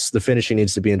 Yes, the finishing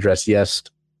needs to be addressed. Yes,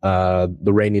 the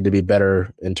Reign need to be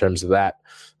better in terms of that.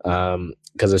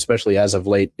 Because especially as of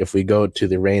late, if we go to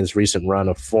the Reign's recent run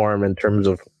of form in terms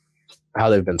of how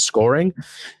they've been scoring,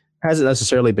 hasn't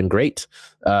necessarily been great.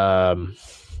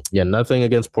 Nothing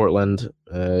against Portland,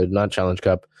 not Challenge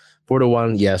Cup.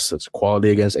 4-1, yes, it's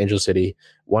quality against Angel City.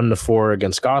 1-4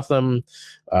 against Gotham.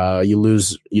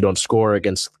 You don't score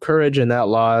against Courage in that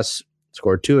loss.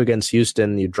 Score 2 against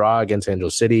Houston. You draw against Angel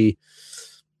City.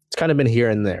 It's kind of been here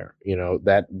and there.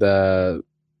 That the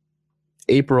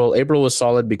April was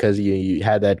solid because you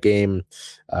had that game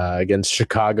against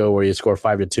Chicago where you score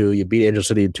 5-2. You beat Angel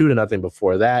City 2-0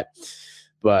 before that.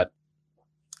 But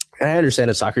I understand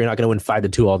in soccer you're not going to win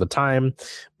 5-2 all the time,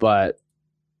 but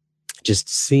just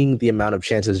seeing the amount of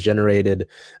chances generated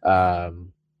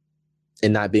and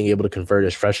not being able to convert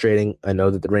is frustrating. I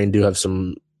know that the Reign do have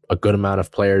a good amount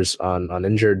of players on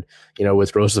injured,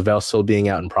 with Roosevelt still being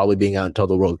out and probably being out until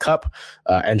the World Cup.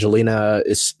 Angelina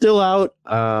is still out.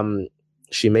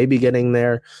 She may be getting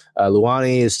there.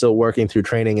 Luani is still working through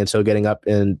training and still getting up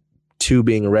into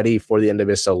being ready for the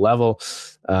NWSL level.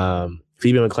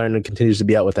 Phoebe McLaren continues to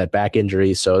be out with that back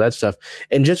injury, so that stuff.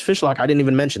 And Jess Fishlock, I didn't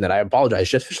even mention that. I apologize.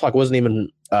 Jess Fishlock wasn't even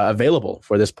available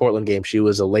for this Portland game. She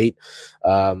was a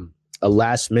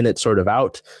last minute sort of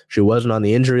out. She wasn't on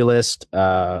the injury list.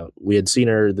 We had seen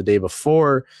her the day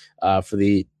before for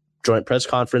the joint press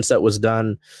conference that was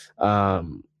done.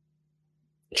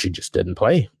 She just didn't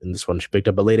play in this one. She picked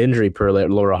up a late injury per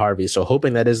Laura Harvey. So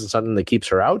hoping that isn't something that keeps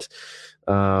her out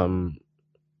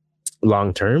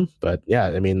long term. But yeah,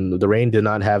 I mean, the Reign did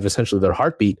not have essentially their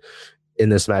heartbeat in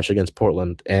this match against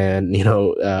Portland. And,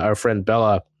 our friend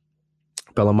Bella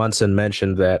Munson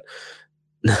mentioned that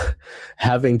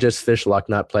having just Fishlock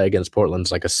not play against Portland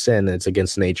is like a sin. It's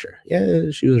against nature. Yeah,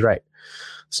 she was right.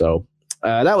 So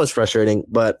that was frustrating.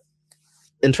 But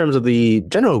in terms of the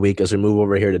general week, as we move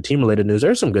over here to team-related news,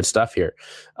 there's some good stuff here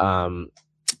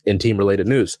in team-related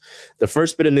news. The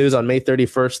first bit of news on May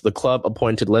 31st, the club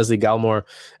appointed Leslie Galmore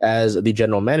as the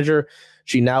general manager.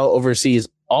 She now oversees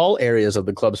all areas of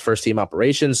the club's first-team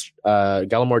operations.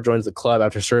 Gallimore joins the club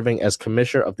after serving as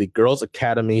commissioner of the Girls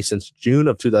Academy since June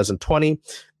of 2020,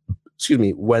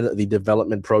 when the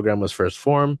development program was first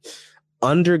formed.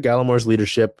 Under Gallimore's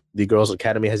leadership, the Girls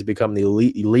Academy has become the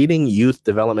leading youth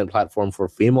development platform for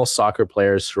female soccer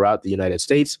players throughout the United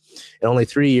States. In only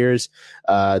 3 years,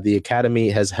 the Academy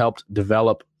has helped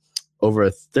develop over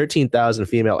 13,000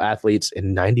 female athletes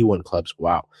in 91 clubs.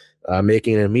 Wow.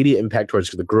 Making an immediate impact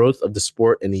towards the growth of the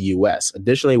sport in the U.S.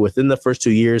 Additionally, within the first 2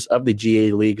 years of the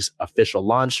GA League's official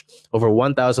launch, over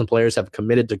 1,000 players have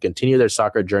committed to continue their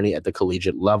soccer journey at the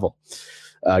collegiate level.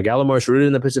 Gallimore is rooted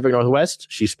in the Pacific Northwest.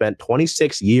 She spent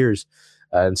 26 years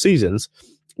and seasons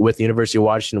with the University of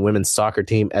Washington women's soccer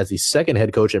team as the second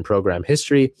head coach in program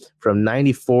history. From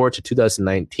 94 to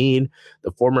 2019,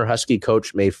 the former Husky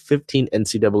coach made 15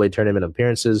 NCAA tournament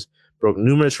appearances, broke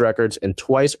numerous records, and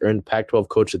twice earned Pac-12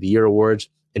 Coach of the Year awards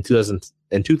in 2000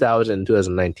 and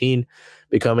 2019,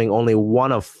 becoming only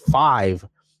one of 5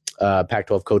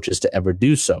 Pac-12 coaches to ever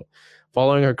do so.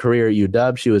 Following her career at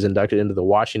UW, she was inducted into the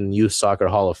Washington Youth Soccer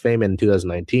Hall of Fame in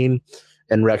 2019,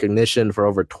 and recognition for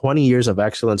over 20 years of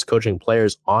excellence coaching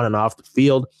players on and off the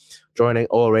field, joining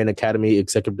OL Reign Academy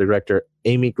Executive Director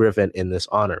Amy Griffin in this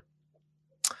honor.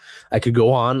 I could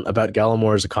go on about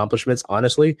Gallimore's accomplishments,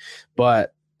 honestly,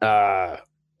 but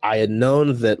I had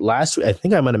known that last week, I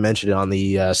think I might have mentioned it on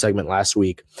the segment last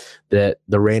week, that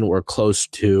the Reign were close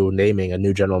to naming a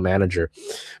new general manager.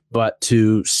 But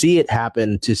to see it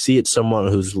happen, to see it someone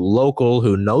who's local,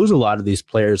 who knows a lot of these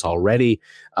players already,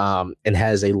 and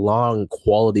has a long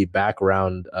quality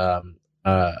background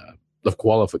of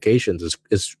qualifications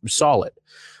is solid.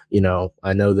 You know,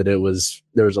 I know that there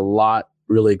was a lot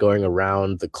really going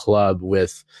around the club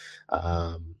with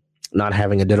not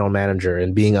having a general manager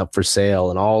and being up for sale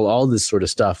and all this sort of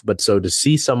stuff. But so to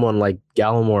see someone like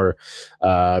Gallimore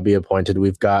be appointed,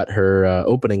 we've got her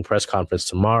opening press conference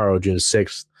tomorrow, June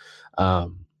 6th.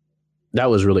 That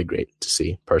was really great to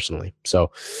see personally.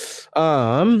 So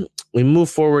we move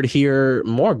forward here.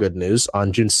 More good news.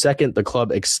 On June 2nd, the club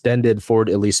extended forward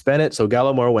Elise Bennett. So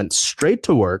Gallimore went straight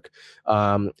to work,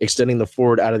 extending the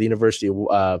forward out of the University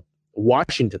of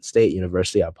Washington State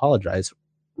University. I apologize.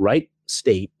 Right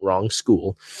state, wrong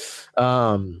school.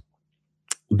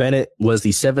 Bennett was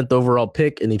the 7th overall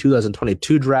pick in the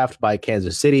 2022 draft by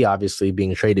Kansas City, obviously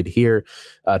being traded here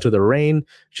to the Reign.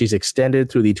 She's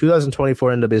extended through the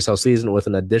 2024 NWSL season with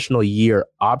an additional year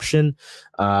option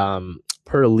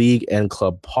per league and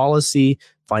club policy.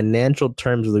 Financial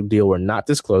terms of the deal were not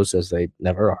disclosed, as they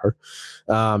never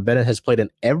are. Bennett has played in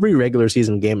every regular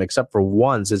season game except for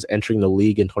one since entering the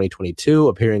league in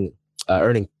 2022,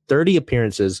 earning 30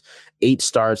 appearances, 8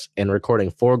 starts, and recording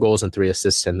 4 goals and 3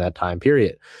 assists in that time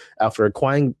period. After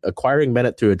acquiring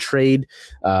Bennett through a trade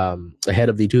ahead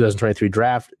of the 2023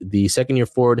 draft, the second-year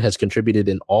forward has contributed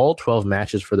in all 12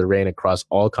 matches for the Reign across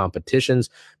all competitions,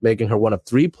 making her one of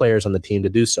 3 players on the team to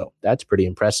do so. That's pretty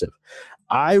impressive.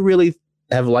 I really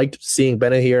have liked seeing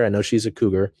Bennett here. I know she's a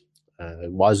Cougar,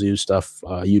 Wazoo stuff,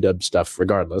 UW stuff,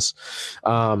 regardless.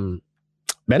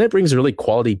 Bennett brings a really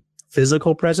quality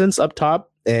physical presence up top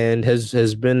and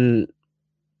has been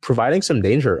providing some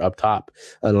danger up top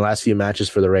in the last few matches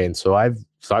for the Reign. So I've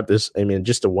thought just a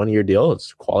 1-year deal.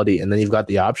 It's quality. And then you've got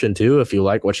the option too, if you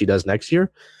like what she does next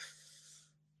year.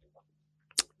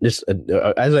 Just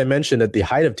as I mentioned at the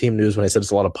height of team news, when I said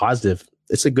it's a lot of positive,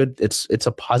 it's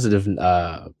a positive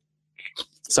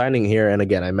signing here. And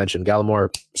again, I mentioned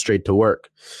Gallimore straight to work.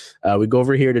 We go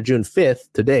over here to June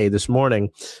 5th, today, this morning.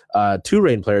 2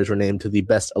 Reign players were named to the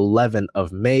best 11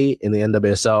 of May in the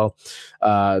NWSL.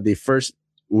 The first,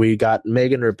 we got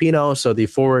Megan Rapinoe, so the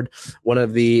forward, one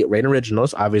of the Reign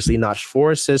originals, obviously notched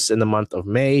 4 assists in the month of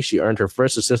May. She earned her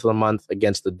first assist of the month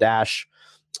against the Dash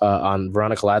on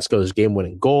Veronica Latsko's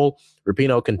game-winning goal.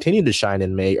 Rapinoe continued to shine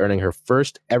in May, earning her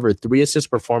first ever 3-assist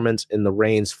performance in the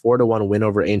Reign's 4-1 win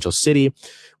over Angel City.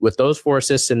 With those 4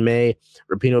 assists in May,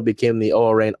 Rapinoe became the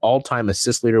OL Reign all-time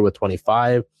assist leader with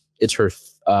 25. It's her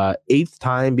 8th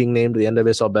time being named the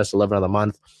NWSL Best 11 of the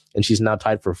Month, and she's now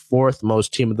tied for 4th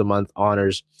most Team of the Month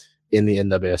honors in the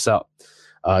NWSL.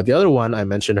 The other one, I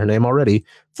mentioned her name already,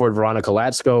 for Veronica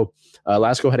Latsko.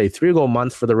 Latsko had a 3-goal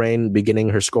month for the Reign, beginning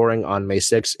her scoring on May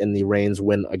 6th in the Reign's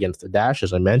win against the Dash,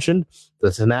 as I mentioned.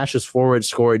 The tenacious forward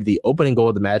scored the opening goal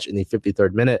of the match in the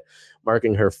 53rd minute,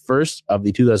 marking her first of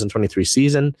the 2023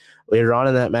 season. Later on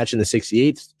in that match in the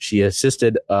 68th, she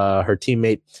assisted her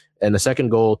teammate in the second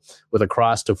goal with a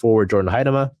cross to forward Jordan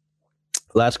Heidema.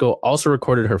 Latsko also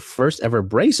recorded her first ever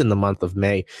brace in the month of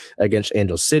May against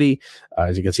Angel City.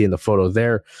 As you can see in the photo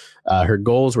there, her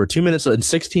goals were 2 minutes and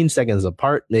 16 seconds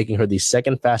apart, making her the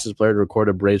second fastest player to record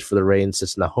a brace for the Reign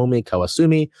since Naomi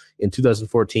Kawasumi in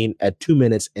 2014 at 2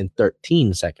 minutes and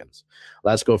 13 seconds.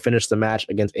 Latsko finished the match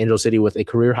against Angel City with a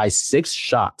career-high 6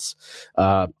 shots.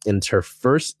 It's her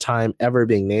first time ever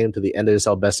being named to the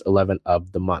NWSL Best 11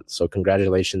 of the Month. So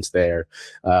congratulations there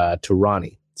to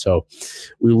Ronnie. So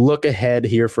we look ahead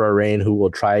here for our Reign, who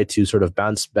will try to sort of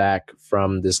bounce back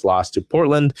from this loss to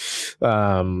Portland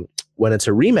when it's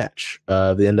a rematch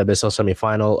of the NWSL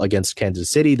semifinal against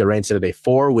Kansas City. The Reign sit at a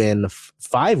 4-loss,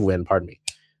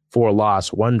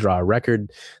 1-draw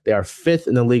record. They are 5th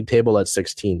in the league table at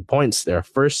 16 points. They're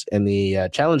first in the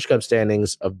Challenge Cup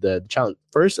standings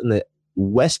first in the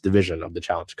West Division of the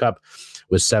Challenge Cup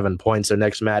with 7 points. Their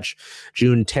next match,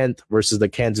 June 10th versus the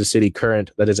Kansas City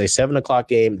Current. That is a 7 o'clock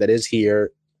game that is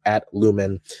here at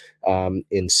Lumen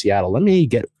in Seattle. Let me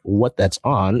get what that's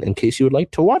on in case you would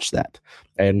like to watch that.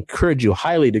 I encourage you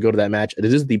highly to go to that match. It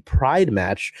is the Pride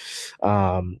match,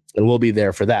 and we'll be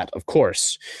there for that, of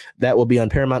course. That will be on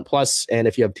Paramount Plus, and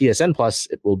if you have TSN Plus,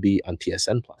 it will be on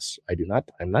TSN Plus.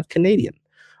 I'm not Canadian.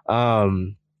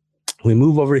 We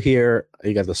move over here.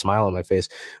 You got the smile on my face.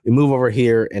 We move over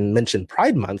here and mention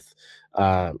Pride Month,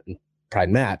 Pride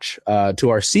match, to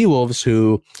our Seawolves,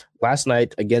 who last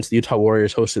night against the Utah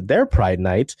Warriors hosted their Pride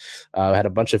night. Had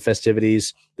a bunch of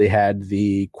festivities. They had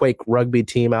the Quake rugby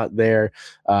team out there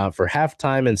for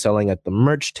halftime and selling at the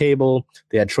merch table.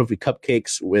 They had trophy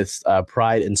cupcakes with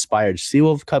Pride-inspired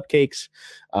Seawolf cupcakes.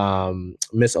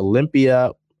 Miss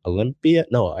Olympia?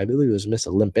 No, I believe it was Miss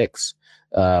Olympics.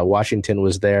 Washington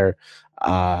was there.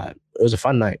 It was a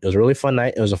fun night. It was a really fun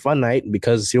night. It was a fun night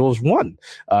because the Seawolves won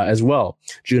as well.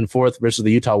 June 4th versus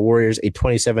the Utah Warriors, a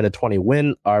 27-20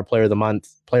 win. Our player of the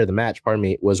match,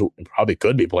 was probably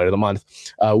could be player of the month.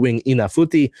 Wing Ina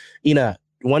Futi. Ina,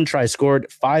 1 try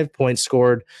scored, 5 points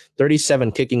scored,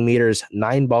 37 kicking meters,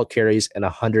 9 ball carries, and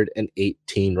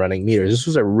 118 running meters. This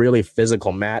was a really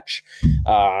physical match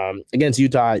against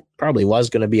Utah. Probably was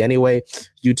going to be anyway.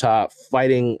 Utah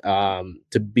fighting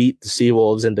to beat the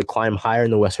Seawolves and to climb higher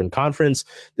in the Western Conference.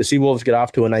 The Seawolves get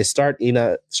off to a nice start.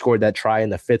 Ina scored that try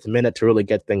in the 5th minute to really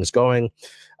get things going.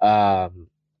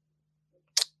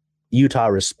 Utah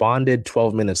responded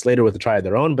 12 minutes later with a try of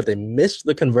their own, but they missed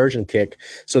the conversion kick,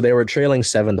 so they were trailing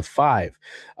 7-5.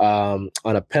 On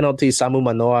a penalty, Samu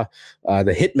Manoa,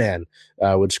 the hitman,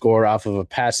 would score off of a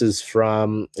passes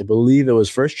from, I believe it was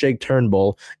first Jake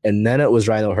Turnbull, and then it was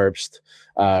Rhino Herbst.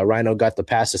 Rhino got the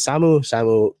pass to Samu.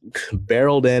 Samu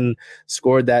barreled in,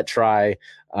 scored that try,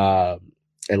 and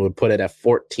would put it at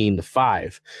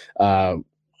 14-5.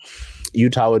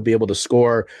 Utah would be able to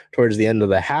score towards the end of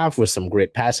the half with some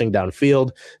great passing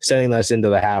downfield, sending us into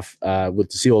the half with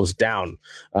the Seawolves down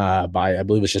by, I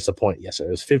believe it's just a point. Yes, it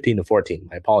was 15-14.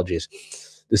 My apologies.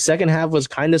 The second half was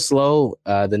kind of slow.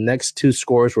 The next 2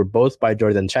 scores were both by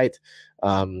Jordan Chait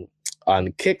on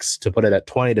kicks to put it at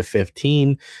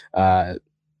 20-15.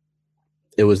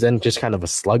 It was then just kind of a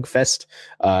slugfest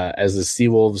as the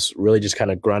Seawolves really just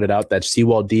kind of grounded out. That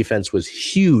Seawall defense was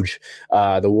huge.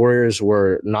 The Warriors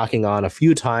were knocking on a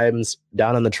few times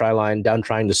down on the try line, down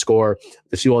trying to score.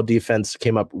 The Seawall defense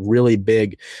came up really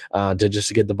big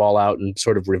to get the ball out and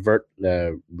sort of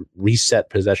reset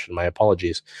possession. My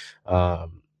apologies.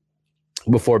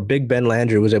 Before Big Ben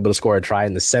Landry was able to score a try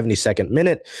in the 72nd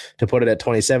minute to put it at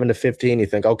 27-15. You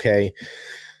think, okay,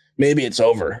 maybe it's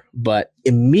over. But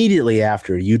immediately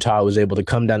after, Utah was able to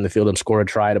come down the field and score a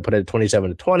try to put it at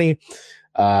 27-20.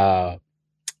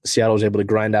 Seattle was able to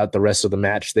grind out the rest of the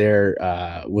match there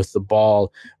with the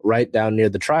ball right down near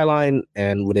the try line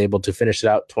and was able to finish it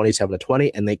out 27-20.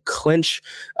 And they clinch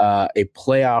a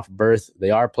playoff berth.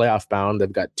 They are playoff bound.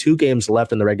 They've got 2 games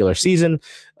left in the regular season,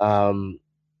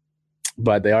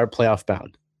 but they are playoff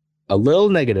bound. A little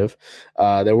negative.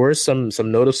 There were some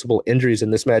noticeable injuries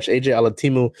in this match. AJ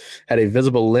Alatimu had a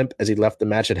visible limp as he left the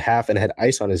match at half and had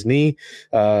ice on his knee.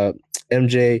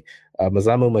 MJ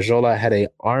Mazamu Majola had a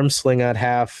arm sling at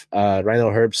half.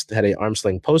 Rhino Herbst had a arm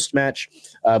sling post match.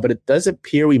 But it does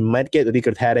appear we might get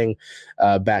Rico Hadding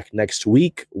back next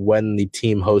week when the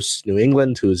team hosts New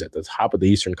England, who's at the top of the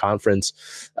Eastern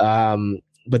Conference.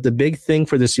 But the big thing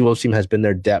for the Seawolves team has been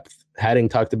their depth. Hadding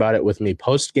talked about it with me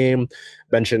post-game,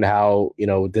 mentioned how,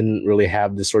 didn't really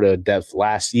have this sort of depth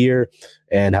last year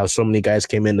and how so many guys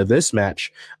came into this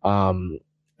match and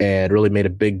really made a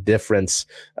big difference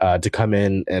to come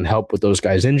in and help with those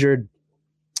guys injured.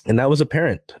 And that was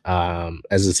apparent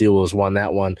as the Seawolves won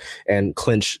that one and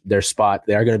clinch their spot.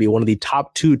 They are going to be one of the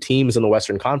top 2 teams in the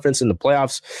Western Conference in the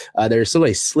playoffs. There's still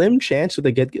a slim chance that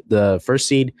they get the first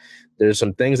seed. There's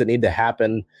some things that need to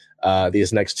happen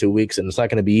these next 2 weeks, and it's not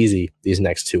going to be easy these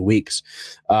next 2 weeks.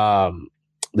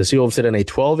 The Seawolves sit in a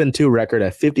 12-2 record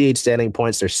at 58 standing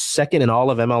points. They're second in all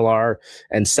of MLR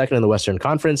and second in the Western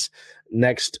Conference.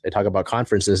 Next, I talk about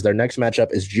conferences. Their next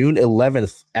matchup is June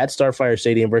 11th at Starfire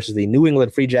Stadium versus the New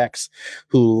England Free Jacks,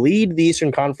 who lead the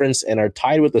Eastern Conference and are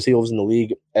tied with the Seawolves in the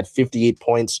league at 58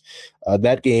 points.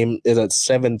 That game is at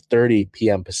 7:30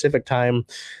 p.m. Pacific time.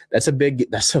 That's a big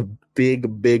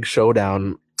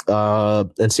showdown.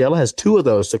 And Seattle has 2 of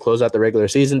those to close out the regular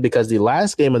season because the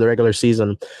last game of the regular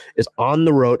season is on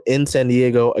the road in San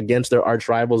Diego against their arch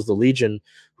rivals, the Legion,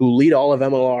 who lead all of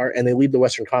MLR and they lead the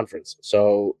Western Conference.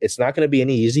 So it's not going to be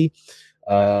any easy.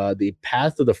 The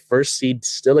path of the first seed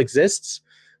still exists.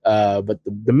 But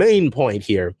the main point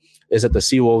here is that the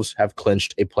Seawolves have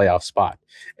clinched a playoff spot.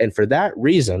 And for that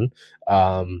reason,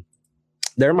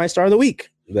 they're my star of the week.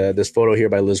 This photo here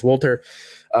by Liz Wolter,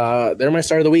 they're my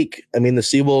star of the week. I mean, the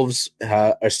Seawolves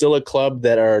are still a club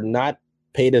that are not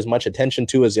paid as much attention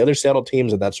to as the other Seattle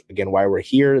teams, and that's, again, why we're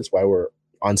here. It's why we're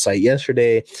on site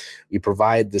yesterday. We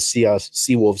provide the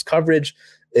Seawolves coverage.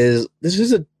 This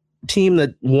is a team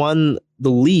that won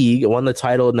the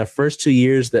title in the first 2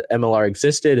 years that MLR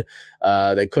existed.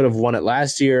 They could have won it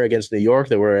last year against New York.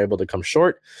 They were able to come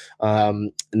short.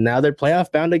 Now they're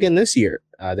playoff bound again this year.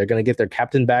 They're going to get their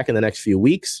captain back in the next few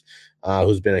weeks,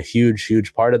 who's been a huge,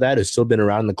 huge part of that, who's still been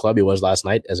around the club. He was last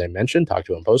night, as I mentioned, talked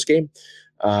to him post-game.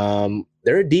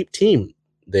 They're a deep team.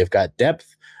 They've got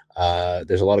depth.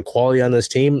 There's a lot of quality on this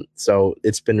team. So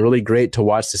it's been really great to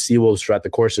watch the Seawolves throughout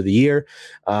the course of the year.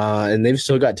 And they've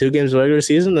still got 2 games of the regular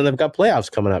season, and they've got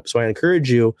playoffs coming up. So I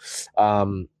encourage you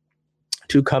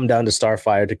to come down to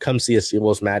Starfire to come see a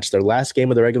Seawolves match. Their last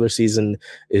game of the regular season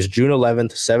is June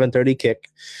 11th, 7:30 kick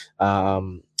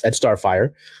at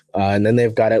Starfire. And then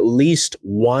they've got at least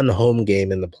one home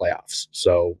game in the playoffs.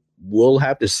 So we'll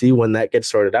have to see when that gets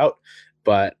sorted out.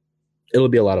 But it'll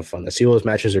be a lot of fun. The Seawolves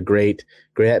matches are great.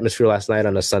 Great atmosphere last night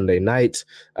on a Sunday night.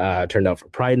 Turned out for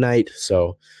Pride Night.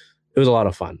 So it was a lot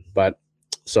of fun.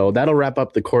 So that'll wrap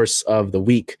up the course of the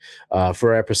week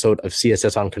for our episode of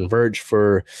CSS on Converge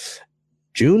for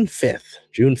June 5th.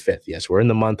 June 5th. Yes, we're in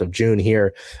the month of June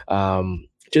here.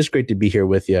 Just great to be here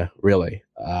with you, really.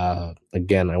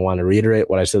 Again, I want to reiterate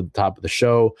what I said at the top of the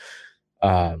show.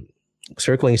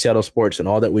 Circling Seattle sports and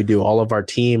all that we do, all of our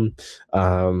team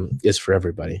is for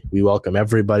everybody. We welcome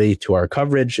everybody to our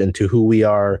coverage and to who we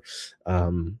are.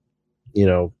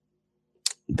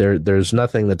 There's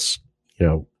nothing that's,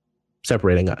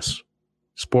 separating us.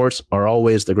 Sports are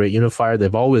always the great unifier.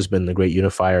 They've always been the great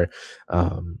unifier.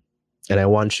 And I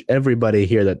want everybody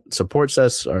here that supports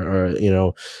us or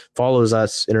follows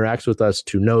us, interacts with us,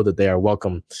 to know that they are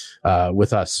welcome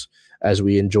with us as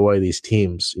we enjoy these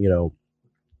teams,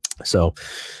 So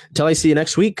until I see you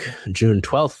next week, June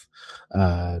 12th,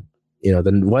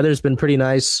 the weather's been pretty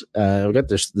nice. We got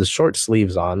the short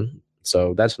sleeves on,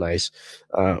 so that's nice.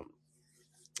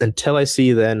 Until I see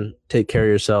you then, take care of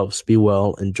yourselves, be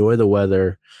well, enjoy the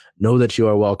weather, know that you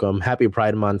are welcome. Happy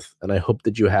Pride Month, and I hope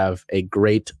that you have a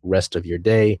great rest of your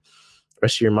day,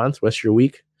 rest of your month, rest of your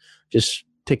week. Just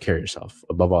take care of yourself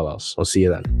above all else. I'll see you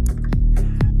then.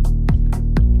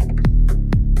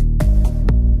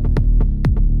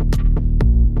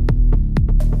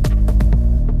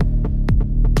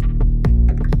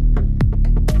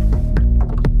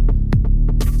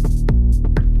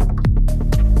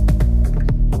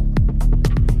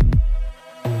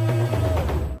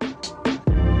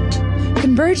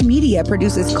 Converge Media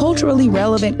produces culturally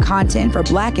relevant content for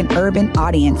Black and urban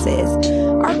audiences.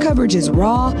 Our coverage is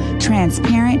raw,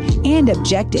 transparent, and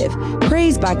objective,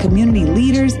 praised by community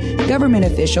leaders, government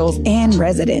officials, and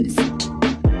residents.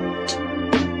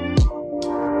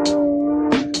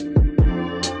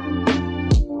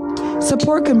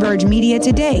 Support Converge Media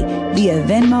today via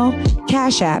Venmo,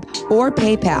 Cash App, or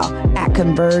PayPal at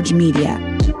Converge Media.